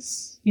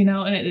senses, you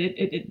know, and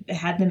it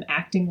had them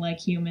acting like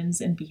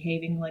humans and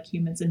behaving like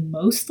humans and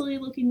mostly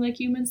looking like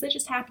humans. They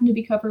just happen to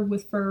be covered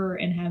with fur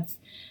and have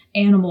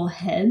animal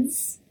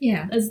heads.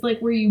 Yeah. That's like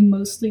where you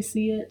mostly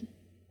see it,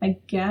 I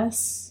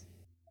guess.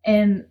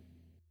 And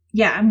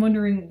yeah, I'm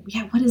wondering,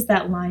 what is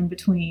that line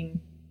between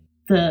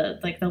the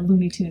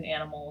Looney Tune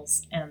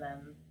animals and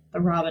then the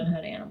Robin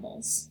Hood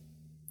animals?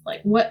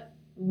 Like, what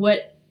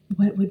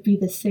would be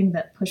the thing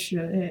that pushed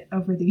it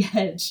over the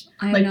edge?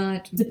 I'm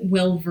not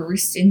well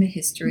versed in the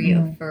history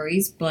of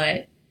furries,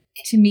 but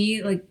to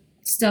me, like,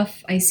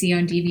 stuff I see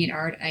on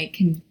DeviantArt, I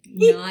can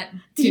not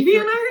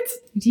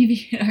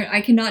DeviantArt?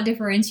 I cannot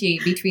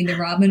differentiate between the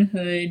Robin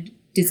Hood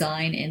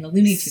design and the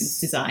Looney Tunes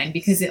design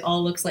because it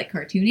all looks like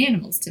cartoon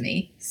animals to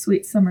me.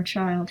 Sweet summer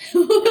child.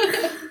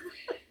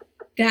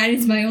 That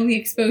is my only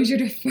exposure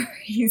to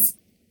furries.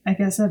 I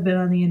guess I've been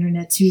on the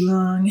internet too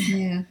long.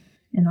 Yeah.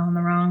 And on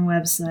the wrong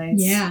websites.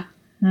 Yeah.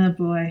 Oh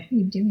boy. What are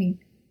you doing?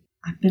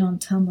 I've been on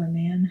Tumblr,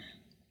 man.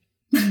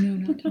 No,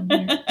 not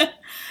Tumblr.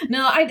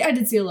 No, I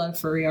did see a lot of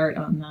furry art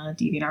on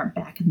DeviantArt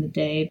back in the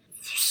day.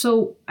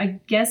 So I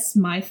guess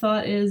my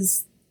thought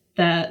is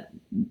that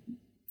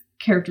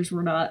characters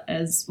were not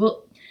as,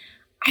 well,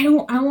 I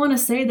want to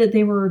say that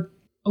they were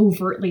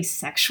overtly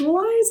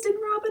sexualized in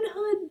Robin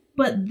Hood,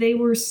 but they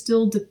were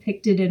still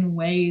depicted in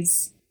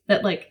ways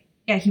that, like,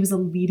 yeah, he was a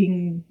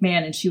leading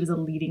man and she was a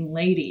leading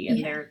lady,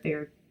 and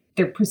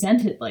they're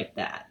presented like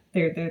that.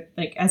 They're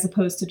like, as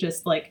opposed to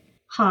just like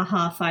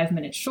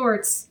 5-minute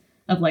shorts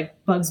of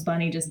like Bugs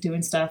Bunny just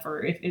doing stuff,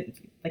 or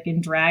if like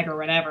in drag or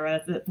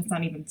whatever. That's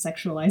not even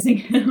sexualizing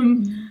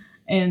him. Mm-hmm.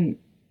 And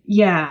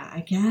yeah,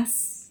 I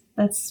guess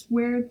that's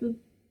where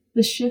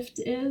the shift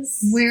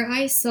is. Where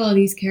I saw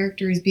these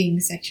characters being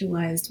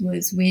sexualized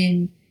was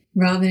when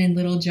Robin and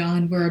Little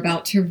John were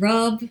about to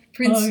rob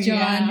Prince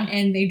John,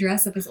 and they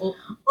dress up as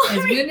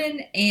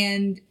women,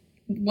 and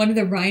one of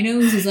the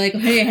rhinos is like,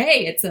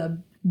 hey, it's a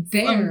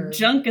bear. Some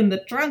junk in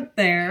the trunk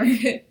there.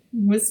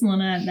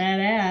 Whistling at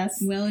that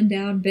ass.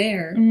 Well-endowed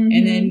bear. Mm-hmm.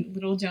 And then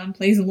Little John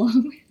plays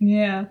along with it.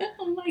 Yeah.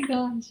 Oh my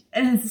gosh.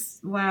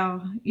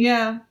 Wow.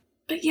 Yeah.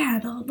 But yeah,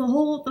 the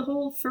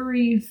whole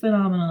furry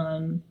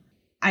phenomenon,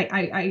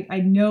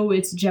 I know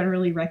it's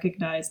generally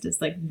recognized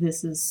as like,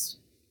 this is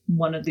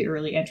one of the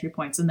early entry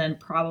points, and then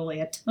probably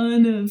a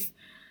ton of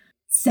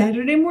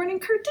Saturday morning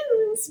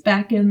cartoons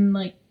back in,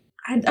 like,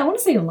 I want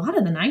to say a lot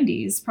of the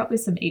 90s, probably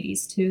some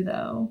 80s too,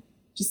 though.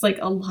 Just like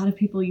a lot of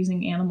people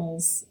using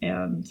animals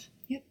and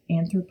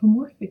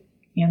anthropomorphic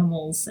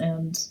animals.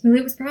 And well,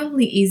 it was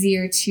probably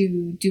easier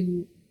to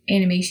do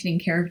animation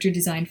and character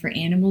design for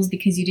animals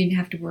because you didn't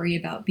have to worry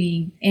about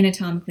being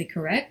anatomically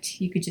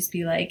correct. You could just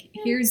be like,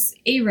 here's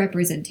a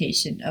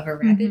representation of a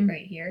rabbit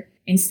right here,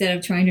 instead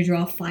of trying to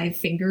draw 5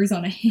 fingers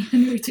on a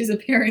hand, which is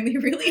apparently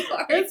really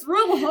hard. It's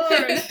real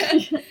hard.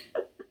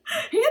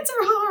 Hands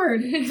are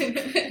hard.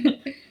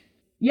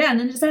 Yeah,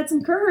 and then just add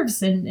some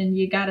curves, and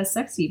you got a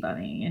sexy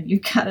bunny, and you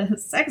got a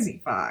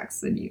sexy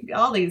fox, and you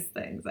all these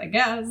things, I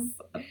guess,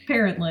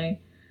 apparently.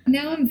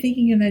 Now I'm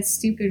thinking of that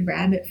stupid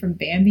rabbit from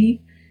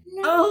Bambi.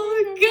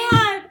 Oh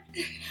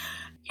God!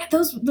 Yeah,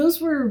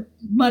 those were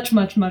much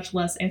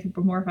less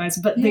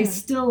anthropomorphized, but they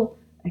still,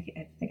 I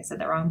think I said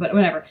that wrong, but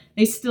whatever.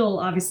 They still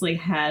obviously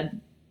had,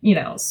 you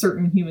know,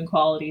 certain human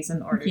qualities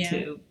in order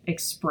to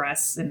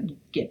express and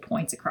get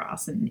points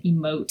across and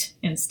emote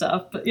and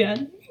stuff. But yeah,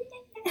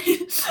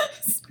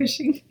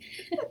 squishing.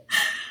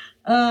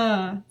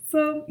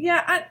 So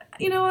yeah,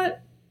 you know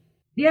what?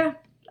 Yeah.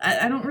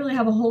 I don't really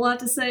have a whole lot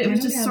to say. It was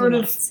just sort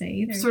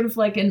of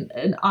like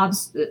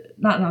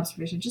not an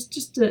observation,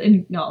 just an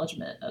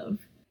acknowledgement of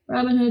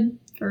Robin Hood,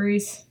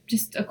 furries.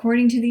 Just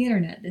according to the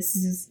internet, this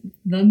is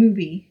the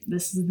movie.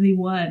 This is the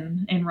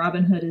one, and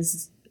Robin Hood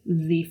is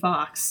the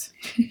fox.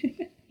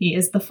 He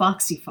is the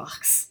foxy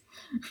fox.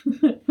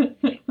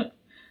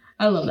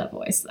 I love that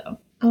voice, though.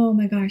 Oh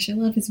my gosh, I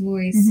love his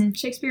voice. Mm-hmm.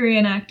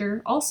 Shakespearean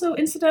actor. Also,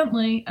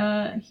 incidentally,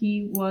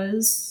 he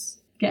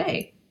was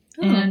gay,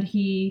 and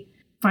he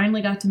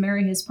finally got to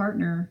marry his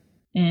partner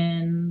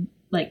in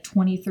like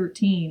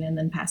 2013 and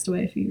then passed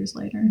away a few years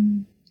later.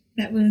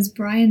 That was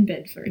Brian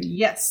Bedford.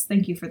 Yes,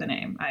 thank you for the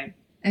name. I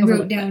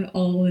wrote down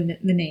all the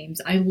names.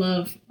 I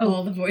love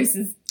all the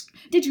voices.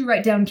 Did you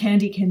write down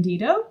Candy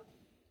Candido?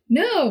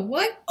 No,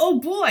 what? Oh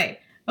boy.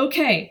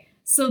 Okay,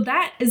 so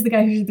that is the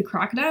guy who did the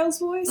crocodile's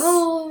voice.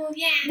 Oh,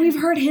 yeah. We've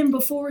heard him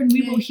before and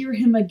we will hear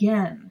him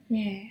again.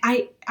 Yeah.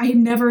 I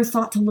never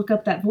thought to look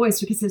up that voice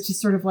because it's just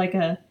sort of like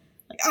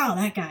oh,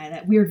 that guy,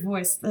 that weird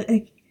voice.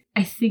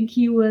 I think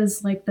he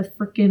was like the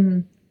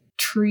frickin'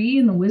 tree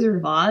in the Wizard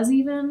of Oz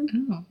even.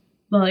 Oh.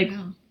 Like,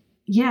 wow.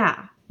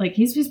 Yeah. Like,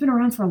 he's been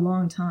around for a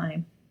long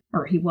time.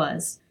 Or he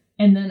was.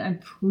 And then I'm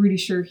pretty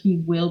sure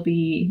he will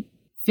be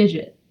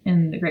Fidget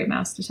in The Great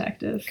Mouse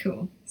Detective.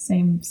 Cool.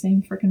 Same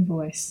frickin'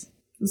 voice.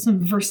 There's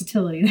some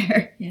versatility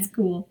there. Yeah. It's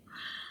cool.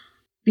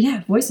 But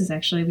yeah, voices,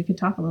 actually. We could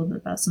talk a little bit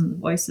about some of the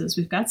voices.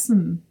 We've got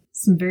some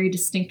very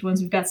distinct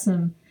ones. We've got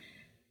some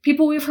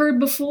people we've heard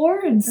before,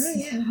 and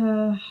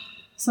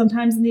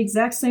sometimes in the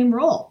exact same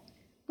role.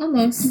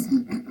 Almost.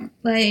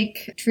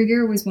 Like,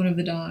 Trigger was one of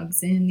the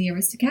dogs in the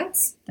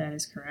Aristocats. That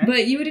is correct.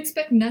 But you would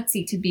expect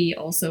Nutsy to be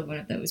also one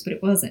of those, but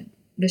it wasn't.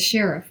 The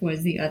sheriff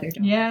was the other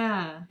dog.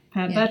 Yeah,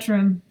 Pat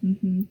Bettram.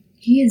 Mm-hmm.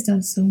 He has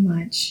done so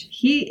much.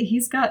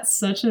 He's got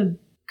such a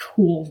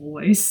cool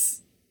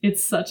voice.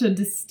 It's such a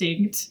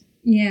distinct,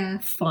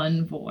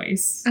 fun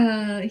voice.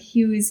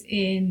 He was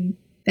in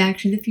Back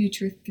to the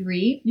Future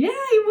 3. Yeah,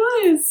 he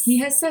was. He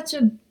has such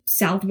a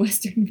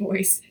Southwestern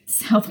voice.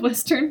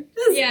 Southwestern?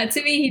 Yeah,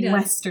 to me he does.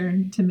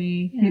 Western to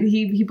me. Yeah.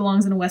 He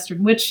belongs in a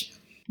Western, which,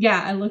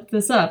 I looked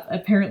this up.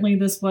 Apparently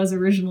this was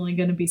originally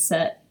going to be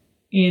set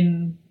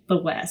in the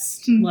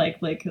West,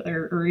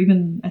 or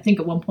even I think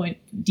at one point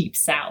Deep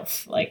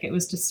South. Like, it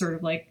was just sort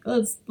of like,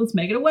 let's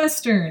make it a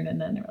Western, and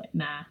then they were like,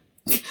 nah.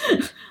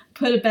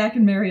 Put it back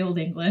in merry old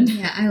England.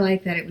 Yeah, I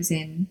like that it was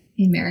in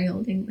merry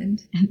old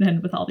England. And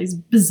then with all these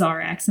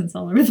bizarre accents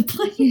all over the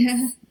place.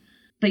 Yeah.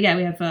 But we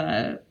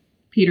have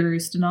Peter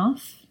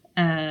Ustinov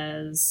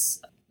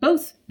as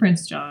both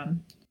Prince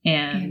John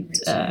and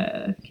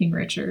King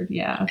Richard.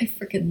 Yeah. I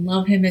freaking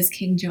love him as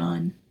King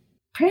John.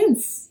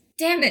 Prince.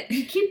 Damn it.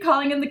 You keep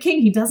calling him the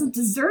king. He doesn't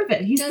deserve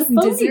it. He's the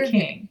phony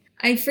king.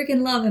 I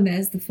freaking love him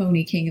as the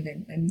phony king of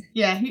England.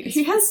 Yeah,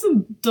 he has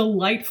some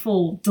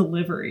delightful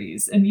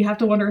deliveries, and you have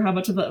to wonder how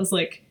much of that was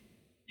like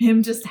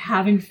him just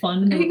having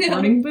fun in the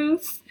recording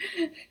booth.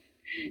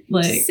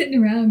 Like, just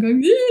sitting around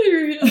going,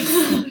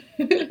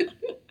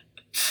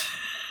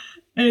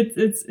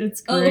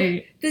 It's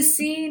great. Oh, the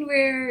scene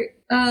where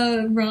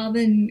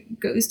Robin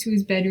goes to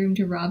his bedroom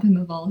to rob him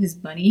of all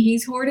his money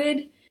he's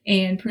hoarded,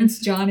 and Prince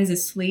John is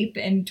asleep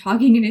and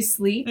talking in his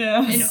sleep.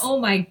 Yes. And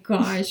oh my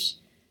gosh.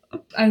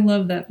 I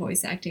love that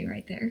voice acting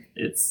right there.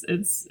 It's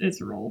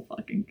real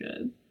fucking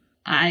good.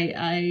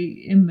 I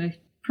am a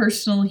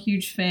personal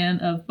huge fan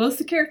of both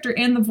the character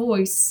and the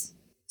voice.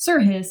 Sir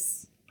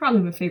Hiss,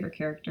 probably my favorite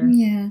character.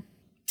 Yeah.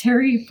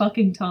 Terry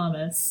fucking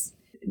Thomas.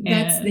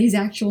 That's his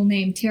actual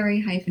name,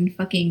 Terry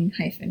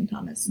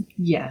Thomas.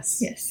 Yes.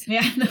 Yes.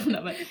 Yeah,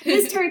 no, but it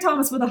is Terry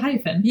Thomas with a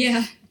hyphen.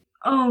 Yeah.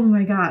 Oh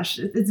my gosh,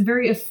 it's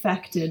very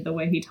affected the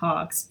way he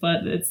talks,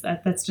 but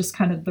that's just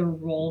kind of the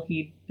role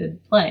he'd been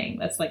playing.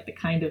 That's like the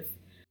kind of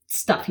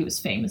stuff he was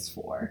famous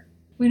for.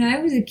 When I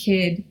was a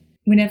kid,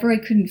 whenever I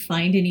couldn't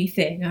find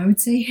anything, I would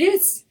say,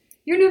 Hiss,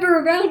 you're never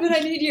around when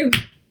I need you.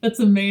 That's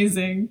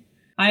amazing.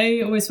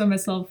 I always find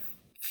myself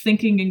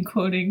thinking and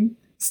quoting,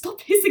 stop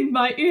hissing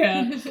my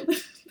ear.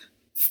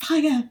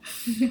 Fire.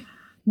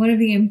 One of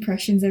the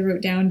impressions I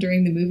wrote down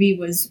during the movie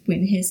was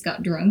when Hiss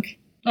got drunk.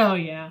 Oh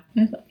yeah,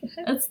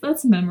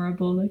 that's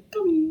memorable. Like,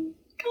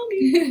 come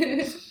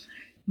here.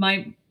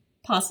 My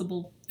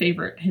possible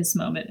favorite Hiss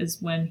moment is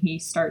when he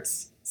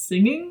starts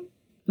singing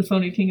the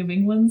Phony King of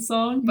England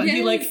song, but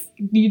he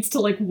needs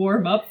to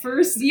warm up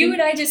first. You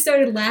and I just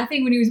started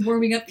laughing when he was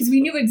warming up because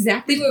we knew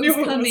exactly what was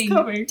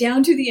coming,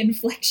 down to the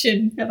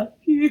inflection. Yeah.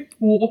 You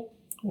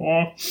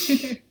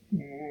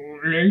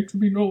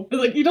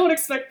don't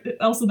expect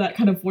also that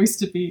kind of voice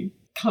to be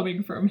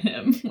coming from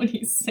him when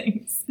he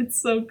sings.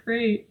 It's so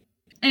great.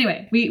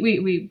 Anyway,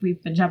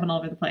 we've been jumping all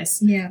over the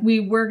place. Yeah. We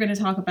were going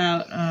to talk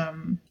about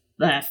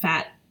the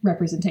fat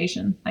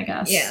representation, I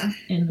guess,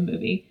 in the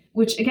movie.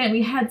 Which, again,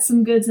 we had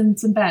some goods and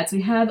some bads.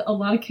 We had a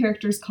lot of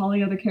characters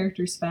calling other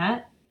characters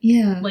fat.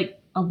 Yeah.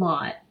 A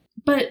lot.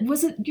 But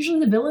was it usually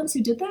the villains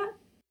who did that?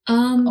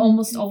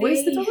 Almost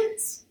always the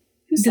villains?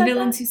 Who said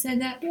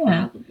that?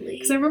 Yeah. Probably.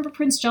 Because I remember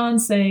Prince John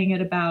saying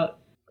it about,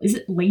 is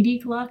it Lady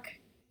Cluck?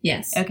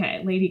 Yes.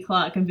 Okay, Lady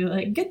Cluck. And be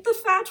like, get the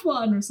fat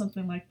one or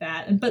something like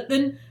that. But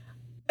then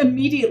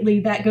immediately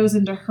that goes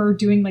into her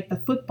doing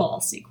the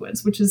football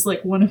sequence, which is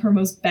one of her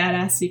most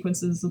badass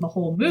sequences of the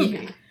whole movie.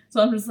 Yeah.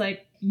 So I'm just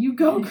like, you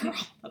go, girl.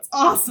 That's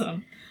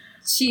awesome.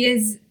 She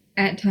is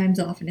at times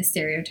often a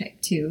stereotype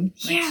too.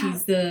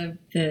 She's the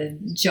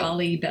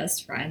jolly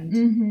best friend.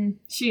 Mm-hmm.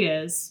 She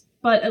is.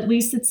 But at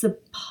least it's a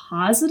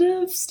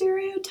positive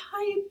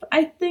stereotype,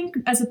 I think,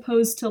 as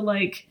opposed to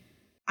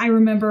I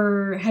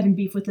remember having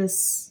beef with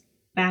this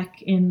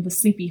back in the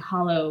Sleepy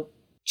Hollow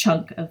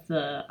chunk of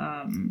the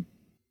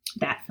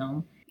that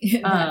film.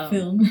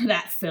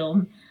 That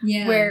film.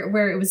 Yeah.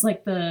 Where it was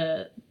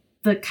the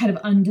kind of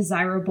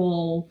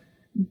undesirable,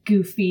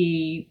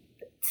 goofy,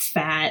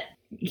 fat.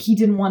 He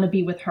didn't want to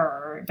be with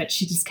her, but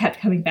she just kept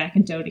coming back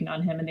and doting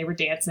on him, and they were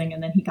dancing,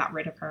 and then he got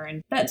rid of her,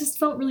 and that just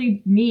felt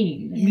really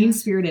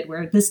mean-spirited,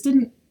 where this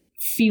didn't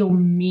feel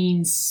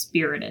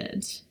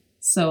mean-spirited.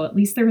 So at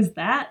least there was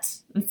that.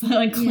 It's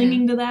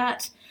clinging to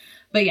that.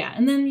 But yeah,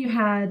 and then you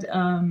had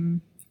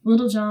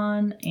Little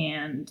John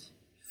and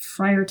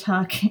Friar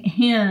Tuck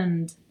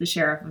and the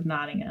Sheriff of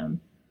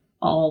Nottingham,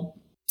 all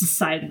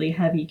decidedly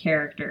heavy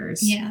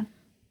characters. Yeah.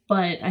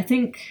 But I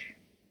think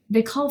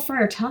they call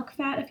Friar Tuck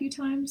fat a few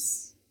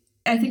times.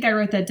 I think I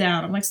wrote that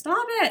down. I'm like,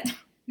 stop it!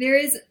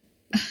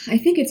 I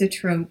think it's a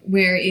trope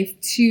where if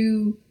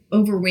two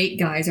overweight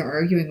guys are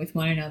arguing with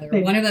one another.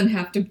 One of them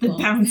have to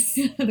bounce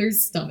the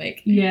other's stomach.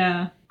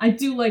 Yeah. I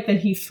do like that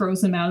he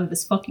throws him out of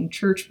this fucking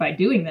church by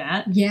doing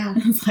that. Yeah.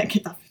 It's like,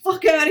 get the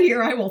fuck out of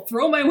here. I will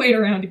throw my weight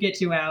around to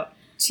get you out.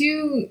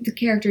 To the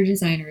character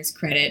designer's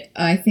credit,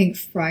 I think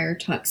Friar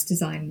Tuck's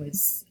design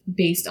was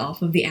based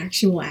off of the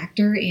actual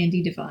actor,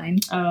 Andy Devine.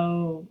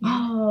 Oh.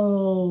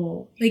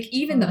 Oh. Like,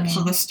 even the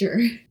posture.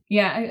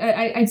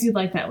 Yeah, I do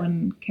like that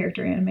when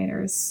character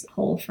animators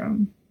pull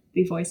from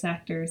the voice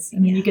actors. I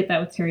mean, you get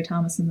that with Terry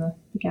Thomas and the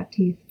gap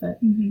teeth,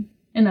 but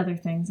and other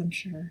things, I'm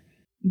sure.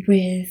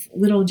 With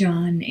Little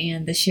John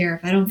and the sheriff,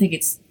 I don't think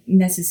it's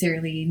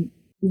necessarily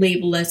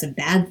labeled as a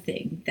bad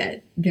thing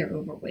that they're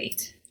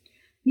overweight.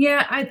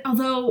 Yeah,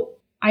 although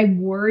I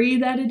worry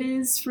that it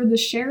is for the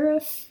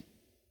sheriff,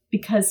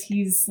 because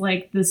he's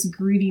like this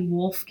greedy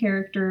wolf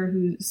character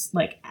who's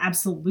like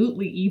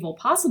absolutely evil,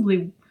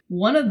 possibly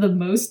one of the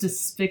most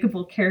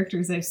despicable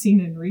characters I've seen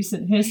in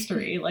recent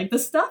history. Like, the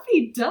stuff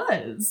he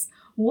does,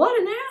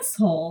 what an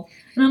asshole.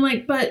 And I'm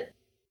like, but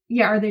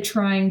yeah, are they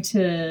trying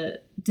to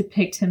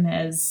depict him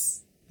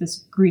as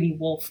this greedy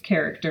wolf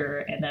character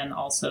and then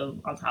also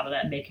on top of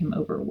that make him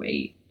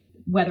overweight,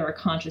 whether a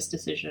conscious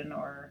decision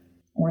or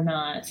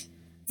not?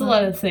 It's a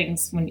lot of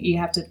things when you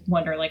have to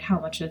wonder like how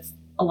much of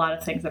a lot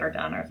of things that are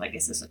done are like,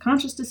 is this a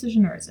conscious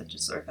decision or is it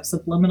just sort of a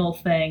subliminal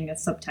thing, a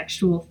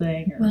subtextual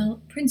thing? Or...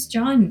 Well, Prince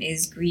John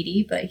is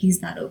greedy, but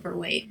he's not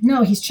overweight.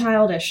 No, he's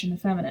childish and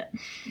effeminate.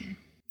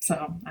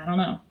 So, I don't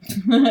know.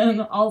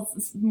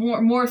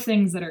 more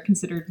things that are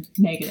considered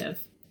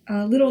negative.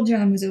 Little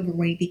John was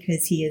overweight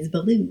because he is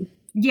Baloo.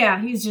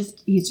 Yeah, he's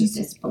just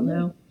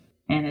Baloo.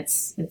 And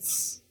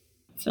it's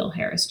Phil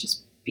Harris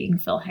just being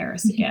Phil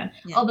Harris again.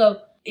 Yeah.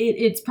 Although...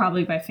 It's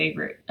probably my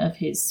favorite of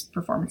his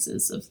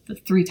performances of the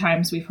 3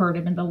 times we've heard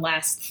him in the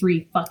last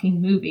 3 fucking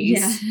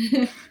movies.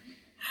 Yeah.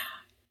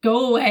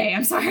 Go away.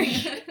 I'm sorry.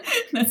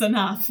 That's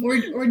enough.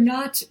 Or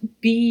not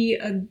be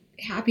a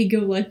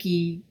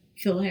happy-go-lucky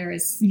Phil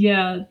Harris.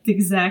 Yeah, the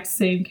exact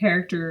same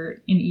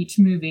character in each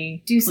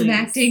movie. Do some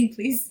acting,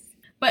 please.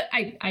 But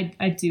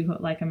I do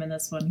like him in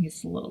this one.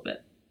 He's a little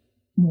bit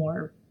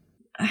more...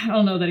 I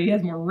don't know that he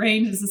has more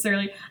range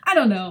necessarily. I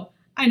don't know.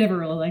 I never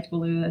really liked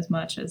Baloo as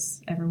much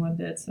as everyone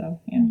did, so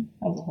yeah,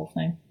 that was the whole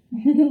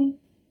thing.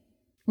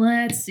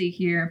 Let's see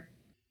here.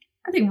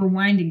 I think we're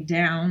winding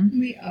down.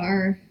 We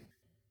are.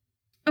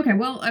 Okay,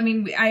 well, I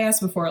mean, I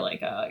asked before,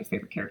 like, your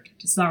favorite character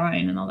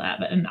design and all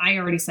that, and I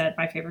already said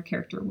my favorite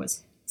character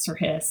was Sir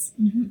Hiss,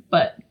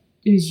 but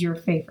who's your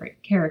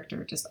favorite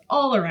character just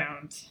all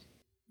around?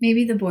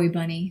 Maybe the boy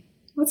bunny.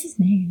 What's his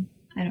name?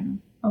 I don't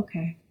know.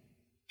 Okay.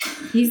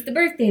 He's the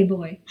birthday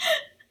boy.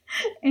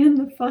 And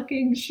the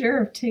fucking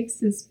sheriff takes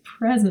his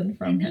present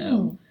from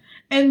him.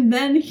 And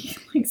then he,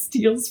 like,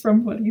 steals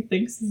from what he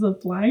thinks is a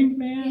blind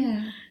man.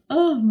 Yeah.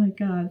 Oh, my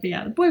God. But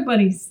yeah, the boy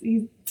bunny's...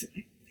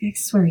 I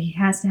swear he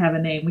has to have a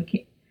name.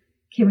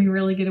 Can we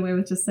really get away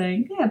with just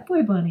saying, yeah,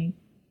 boy bunny?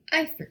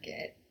 I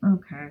forget.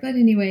 Okay. But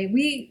anyway,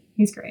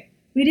 he's great.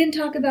 We didn't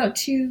talk about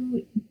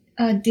 2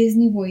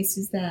 Disney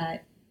voices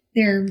that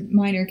they're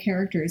minor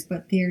characters,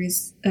 but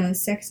there's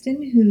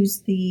Sexton,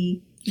 who's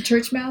the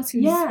church mouse,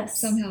 who's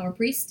somehow a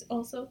priest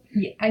also.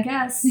 Yeah, I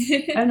guess.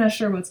 I'm not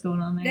sure what's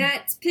going on there.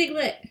 That's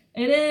Piglet.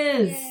 It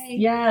is. Yay.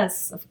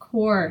 Yes, of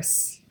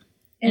course.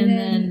 And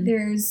then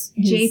there's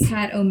J.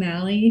 Pat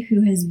O'Malley,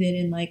 who has been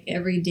in like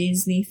every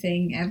Disney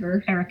thing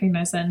ever. I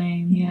recognize that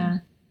name, yeah.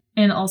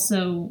 And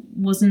also,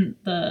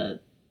 wasn't the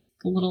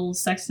little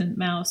Sexton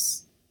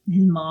mouse,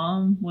 his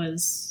mom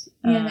was...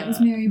 that was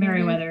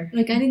Merriweather.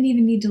 Like, I didn't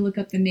even need to look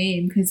up the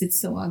name because it's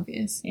so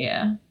obvious.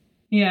 Yeah.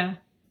 Yeah.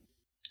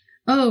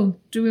 Oh,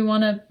 do we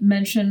want to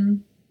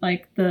mention,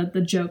 like,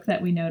 the joke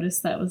that we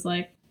noticed that was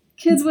like,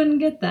 kids wouldn't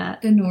get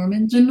that? The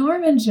Norman joke? The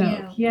Norman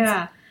joke,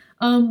 yeah.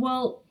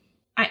 Well,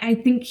 I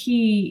think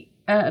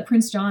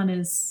Prince John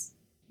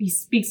he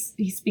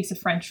speaks a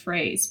French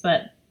phrase,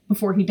 but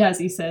before he does,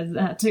 he says,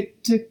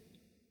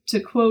 to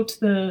quote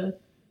the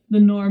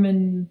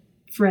Norman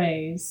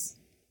phrase,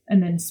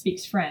 and then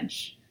speaks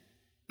French.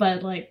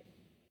 But, like,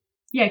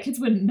 yeah, kids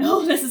wouldn't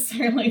know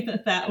necessarily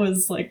that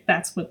was, like,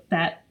 that's what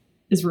that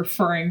is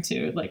referring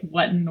to, like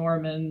what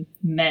Norman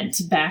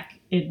meant back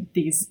in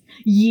these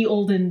ye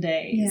olden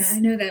days. Yeah, I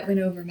know that went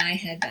over my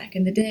head back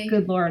in the day.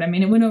 Good Lord. I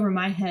mean, it went over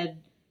my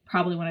head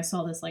probably when I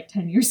saw this like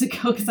 10 years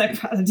ago because I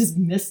probably just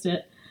missed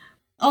it.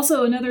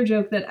 Also, another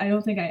joke that I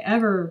don't think I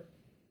ever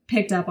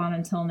picked up on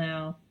until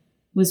now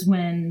was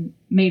when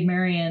Maid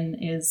Marian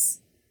is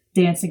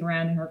dancing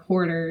around in her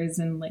quarters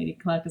and Lady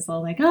Cluck is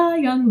all like,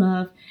 young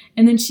love.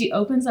 And then she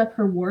opens up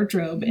her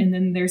wardrobe and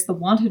then there's the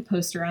wanted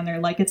poster on there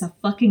like it's a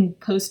fucking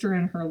poster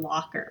in her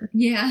locker.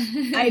 Yeah.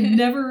 I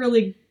never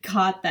really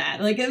caught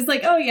that. Like, it was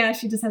like, oh yeah,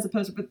 she just has a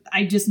poster, but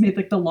I just made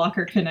like the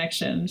locker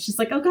connection. She's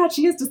like, oh God,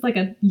 she is just like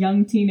a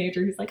young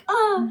teenager who's like,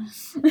 I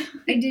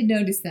did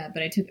notice that,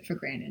 but I took it for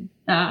granted.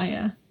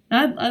 Yeah.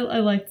 I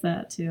liked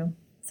that too.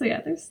 So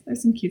yeah, there's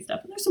some cute stuff.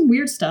 And there's some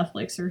weird stuff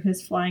like Sir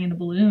Hiss flying in a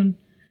balloon.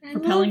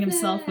 Propelling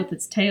himself with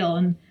its tail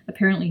and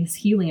apparently his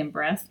helium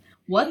breath.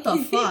 What the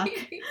fuck?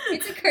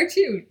 It's a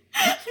cartoon.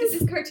 This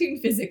is cartoon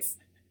physics.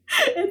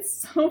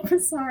 It's so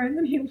bizarre. And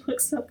then he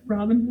looks up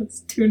Robin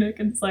Hood's tunic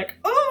and it's like,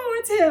 oh,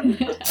 it's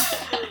him.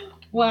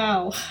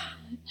 Wow.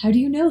 How do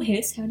you know,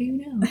 Hiss? How do you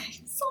know? I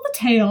saw the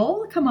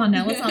tail. Come on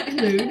now, let's not be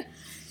rude.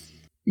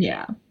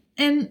 Yeah.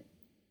 And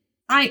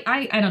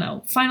I don't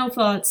know. Final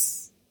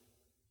thoughts,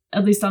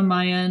 at least on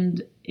my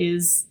end,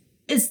 is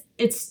it's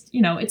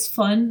it's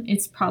fun.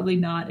 It's probably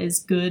not as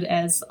good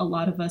as a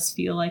lot of us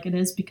feel like it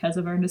is because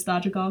of our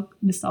nostalgia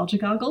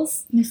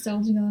goggles.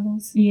 Nostalgia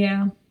goggles.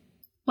 Yeah.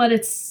 But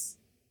it's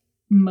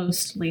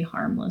mostly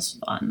harmless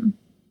fun.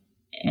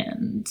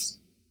 And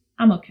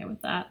I'm okay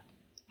with that.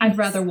 I'd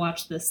rather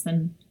watch this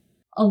than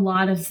a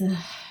lot of the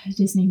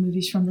Disney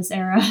movies from this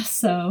era.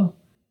 So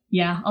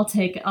yeah, I'll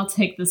take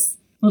this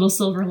little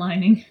silver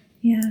lining.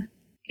 Yeah.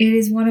 It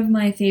is one of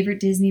my favorite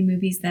Disney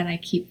movies that I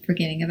keep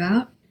forgetting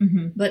about.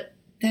 Mm-hmm. But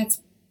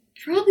that's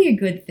probably a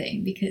good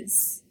thing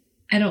because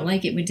I don't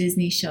like it when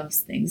Disney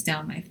shoves things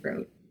down my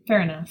throat.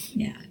 Fair enough.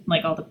 Yeah.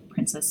 Like all the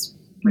princess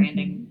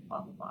branding,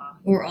 blah, blah, blah.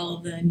 Or all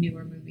of the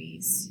newer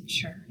movies.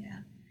 Sure.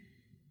 Yeah.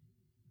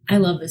 I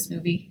love this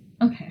movie.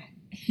 Okay.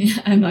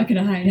 I'm not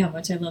going to hide how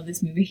much I love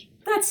this movie.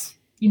 That's,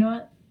 you know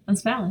what?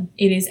 That's valid.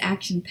 It is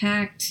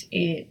action-packed.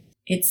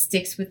 It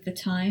sticks with the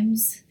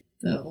times,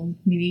 the old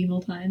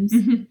medieval times.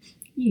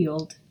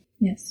 Yield.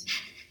 Yes.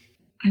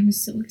 I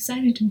was so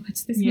excited to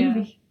watch this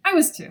movie. I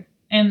was too.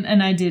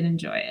 And I did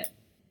enjoy it.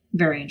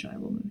 Very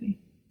enjoyable movie.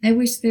 I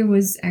wish there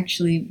was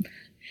actually,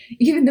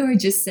 even though I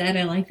just said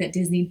I like that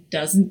Disney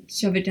doesn't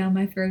shove it down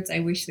my throats, I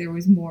wish there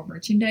was more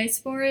merchandise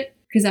for it.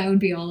 Because I would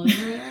be all over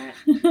that.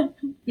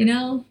 You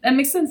know? That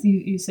makes sense.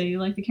 You say you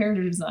like the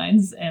character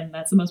designs, and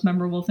that's the most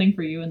memorable thing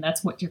for you, and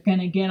that's what you're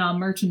gonna get on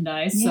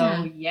merchandise.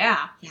 Yeah. So,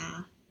 yeah.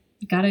 Yeah.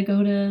 You gotta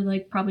go to,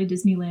 like, probably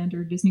Disneyland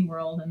or Disney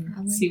World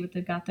and see what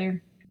they've got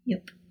there.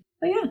 Yep.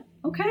 But yeah,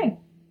 okay.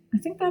 I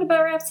think that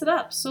about wraps it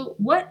up. So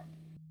what,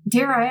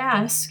 dare I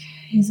ask,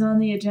 is on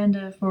the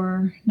agenda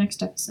for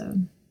next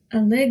episode?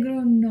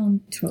 Allegro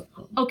non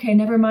troppo. Okay,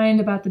 never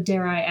mind about the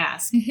dare I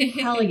ask.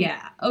 Hell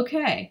yeah.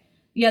 Okay.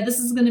 Yeah, this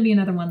is going to be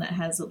another one that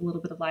has a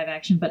little bit of live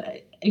action,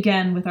 but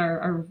again, with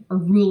our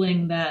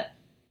ruling that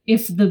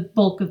if the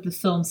bulk of the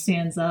film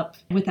stands up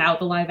without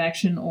the live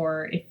action,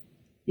 or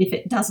if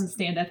it doesn't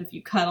stand up, if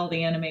you cut all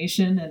the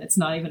animation and it's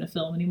not even a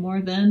film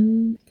anymore,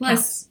 then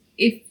plus,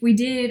 if we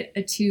did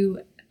a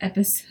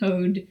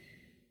 2-episode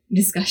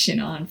discussion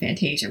on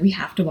Fantasia, we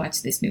have to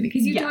watch this movie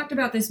because you talked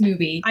about this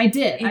movie. I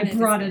did. I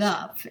brought it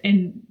up,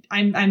 and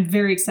I'm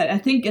very excited. I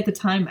think at the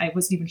time I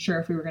wasn't even sure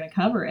if we were going to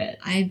cover it.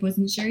 I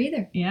wasn't sure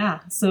either.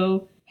 Yeah.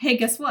 So hey,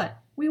 guess what?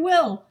 We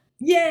will.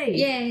 Yay!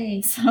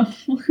 Yay! So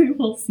we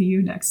will see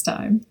you next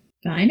time.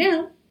 Bye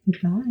now.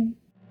 Goodbye.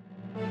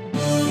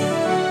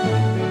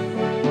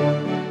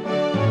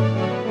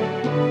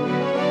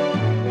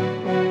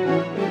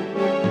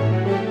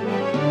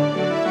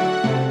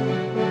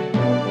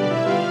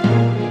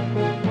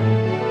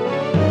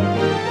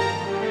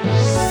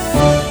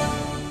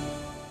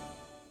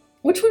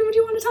 Which one would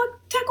you want to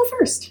tackle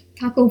first?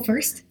 Tackle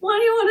first? What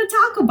do you want to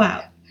talk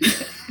about?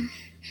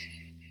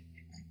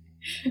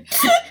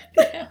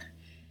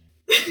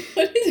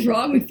 What is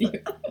wrong with you?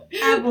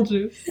 Apple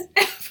juice.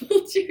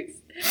 Apple juice.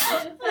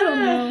 I don't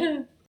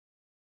know.